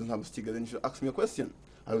that doesn't have a sticker, then you should ask me a question.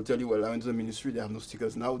 I will tell you, well, I went to the ministry, they have no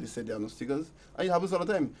stickers now, they said they have no stickers. And it happens all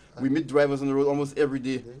the time. We meet drivers on the road almost every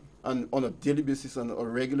day, and on a daily basis and a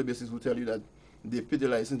regular basis who tell you that they pay the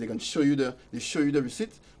license, they can show you the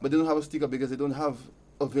receipt, but they don't have a sticker because they don't have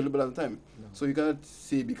available at the time. No. So you cannot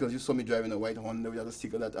say because you saw me driving a white Honda without a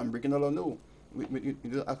sticker that I'm breaking the law. No. You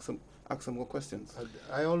just ask some more questions.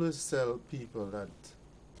 I always tell people that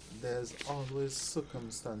there's always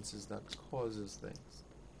circumstances that causes things.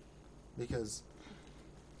 Because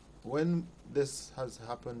when this has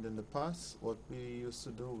happened in the past, what we used to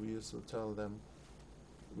do, we used to tell them,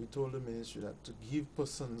 we told the ministry that to give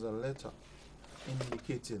persons a letter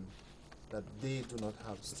indicating that they do not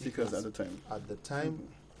have stickers at the time.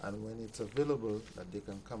 And when it's available, that they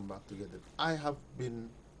can come back to get it. I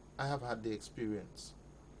have had the experience.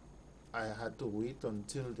 I had to wait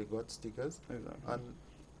until they got stickers,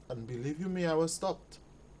 and believe you me, I was stopped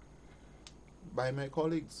by my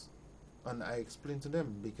colleagues, and I explained to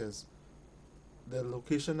them because the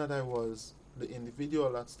location that I was, the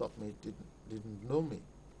individual that stopped me didn't know me,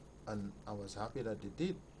 and I was happy that they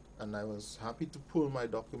did. And I was happy to pull my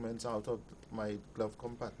documents out of my glove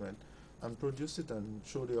compartment and produce it and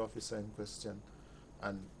show the officer in question.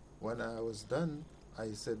 And when I was done,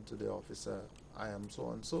 I said to the officer, I am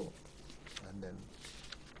so and so. And then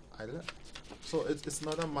I left. So it's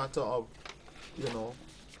not a matter of, you know,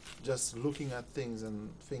 just looking at things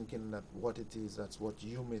and thinking that what it is, that's what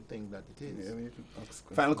you may think that it is. Yeah, we need to ask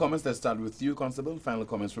Final comments, let's start with you, Constable. Final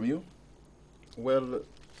comments from you. Well,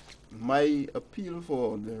 my appeal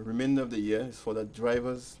for the remainder of the year is for the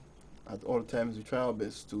drivers at all times. We try our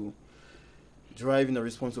best to drive in a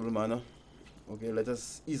responsible manner. Okay, let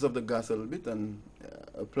us ease off the gas a little bit and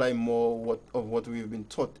apply more of what we've been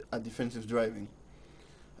taught at defensive driving.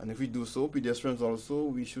 And if we do so, pedestrians also,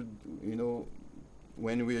 we should, you know,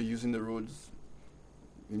 when we are using the roads,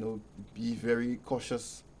 you know, be very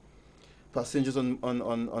cautious. Passengers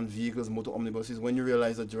on vehicles, motor omnibuses, when you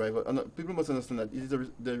realize a driver, and people must understand that it is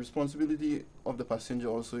the responsibility of the passenger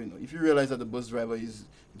also, you know. If you realize that the bus driver is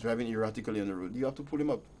driving erratically on the road, you have to pull him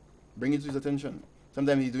up, bring it to his attention.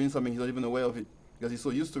 Sometimes he's doing something he's not even aware of it, because he's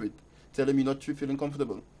so used to it. Tell him you're not feeling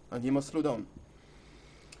comfortable, and he must slow down.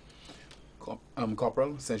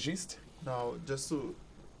 Corporal Saint-Just. Now, just to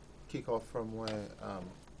kick off from where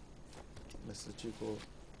Mr. Chico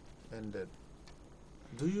ended,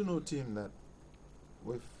 do you know, Tim, that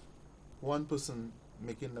with one person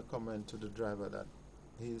making the comment to the driver that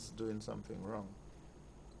he's doing something wrong,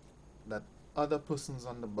 that other persons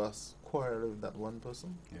on the bus quarrel with that one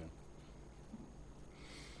person? Yeah.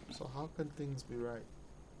 So how can things be right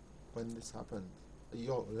when this happens?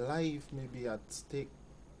 Your life may be at stake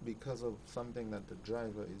because of something that the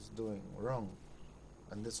driver is doing wrong,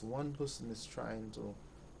 and this one person is trying to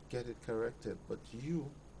get it corrected, but you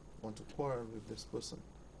want to quarrel with this person.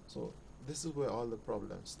 So this is where all the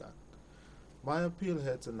problems start. My appeal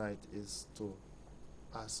here tonight is to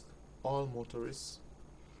ask all motorists,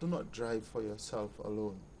 do not drive for yourself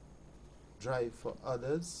alone. Drive for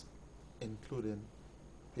others, including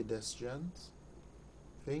pedestrians,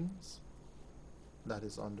 things that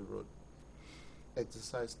is on the road.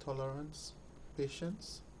 Exercise tolerance,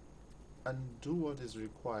 patience, and do what is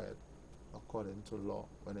required according to law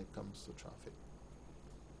when it comes to traffic,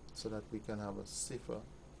 so that we can have a safer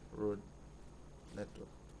road network.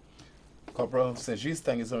 Corporal Saint-Just,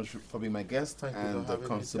 thank you so much for being my guest. Thank you and for having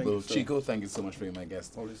Constable me. Chico, thank you so much for being my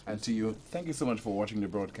guest. Always and to you, thank you so much for watching the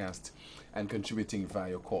broadcast and contributing via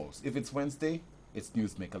your calls. If it's Wednesday, it's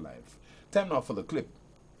Newsmaker Live. Time now for the clip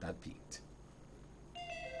that peaked.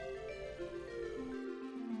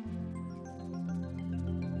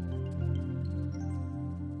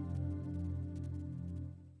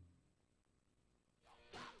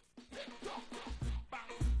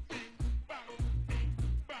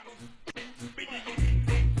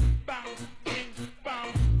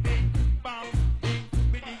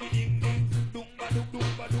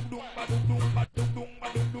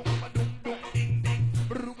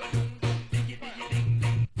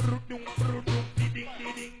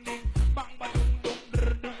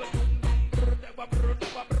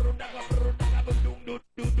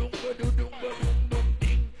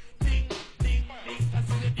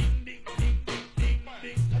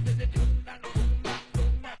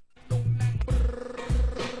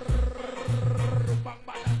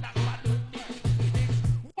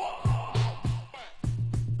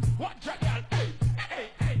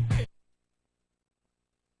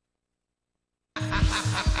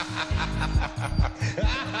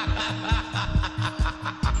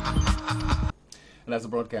 And as a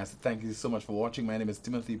broadcaster, thank you so much for watching. My name is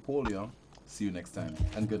Timothy Polio. See you next time,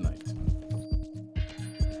 and good night.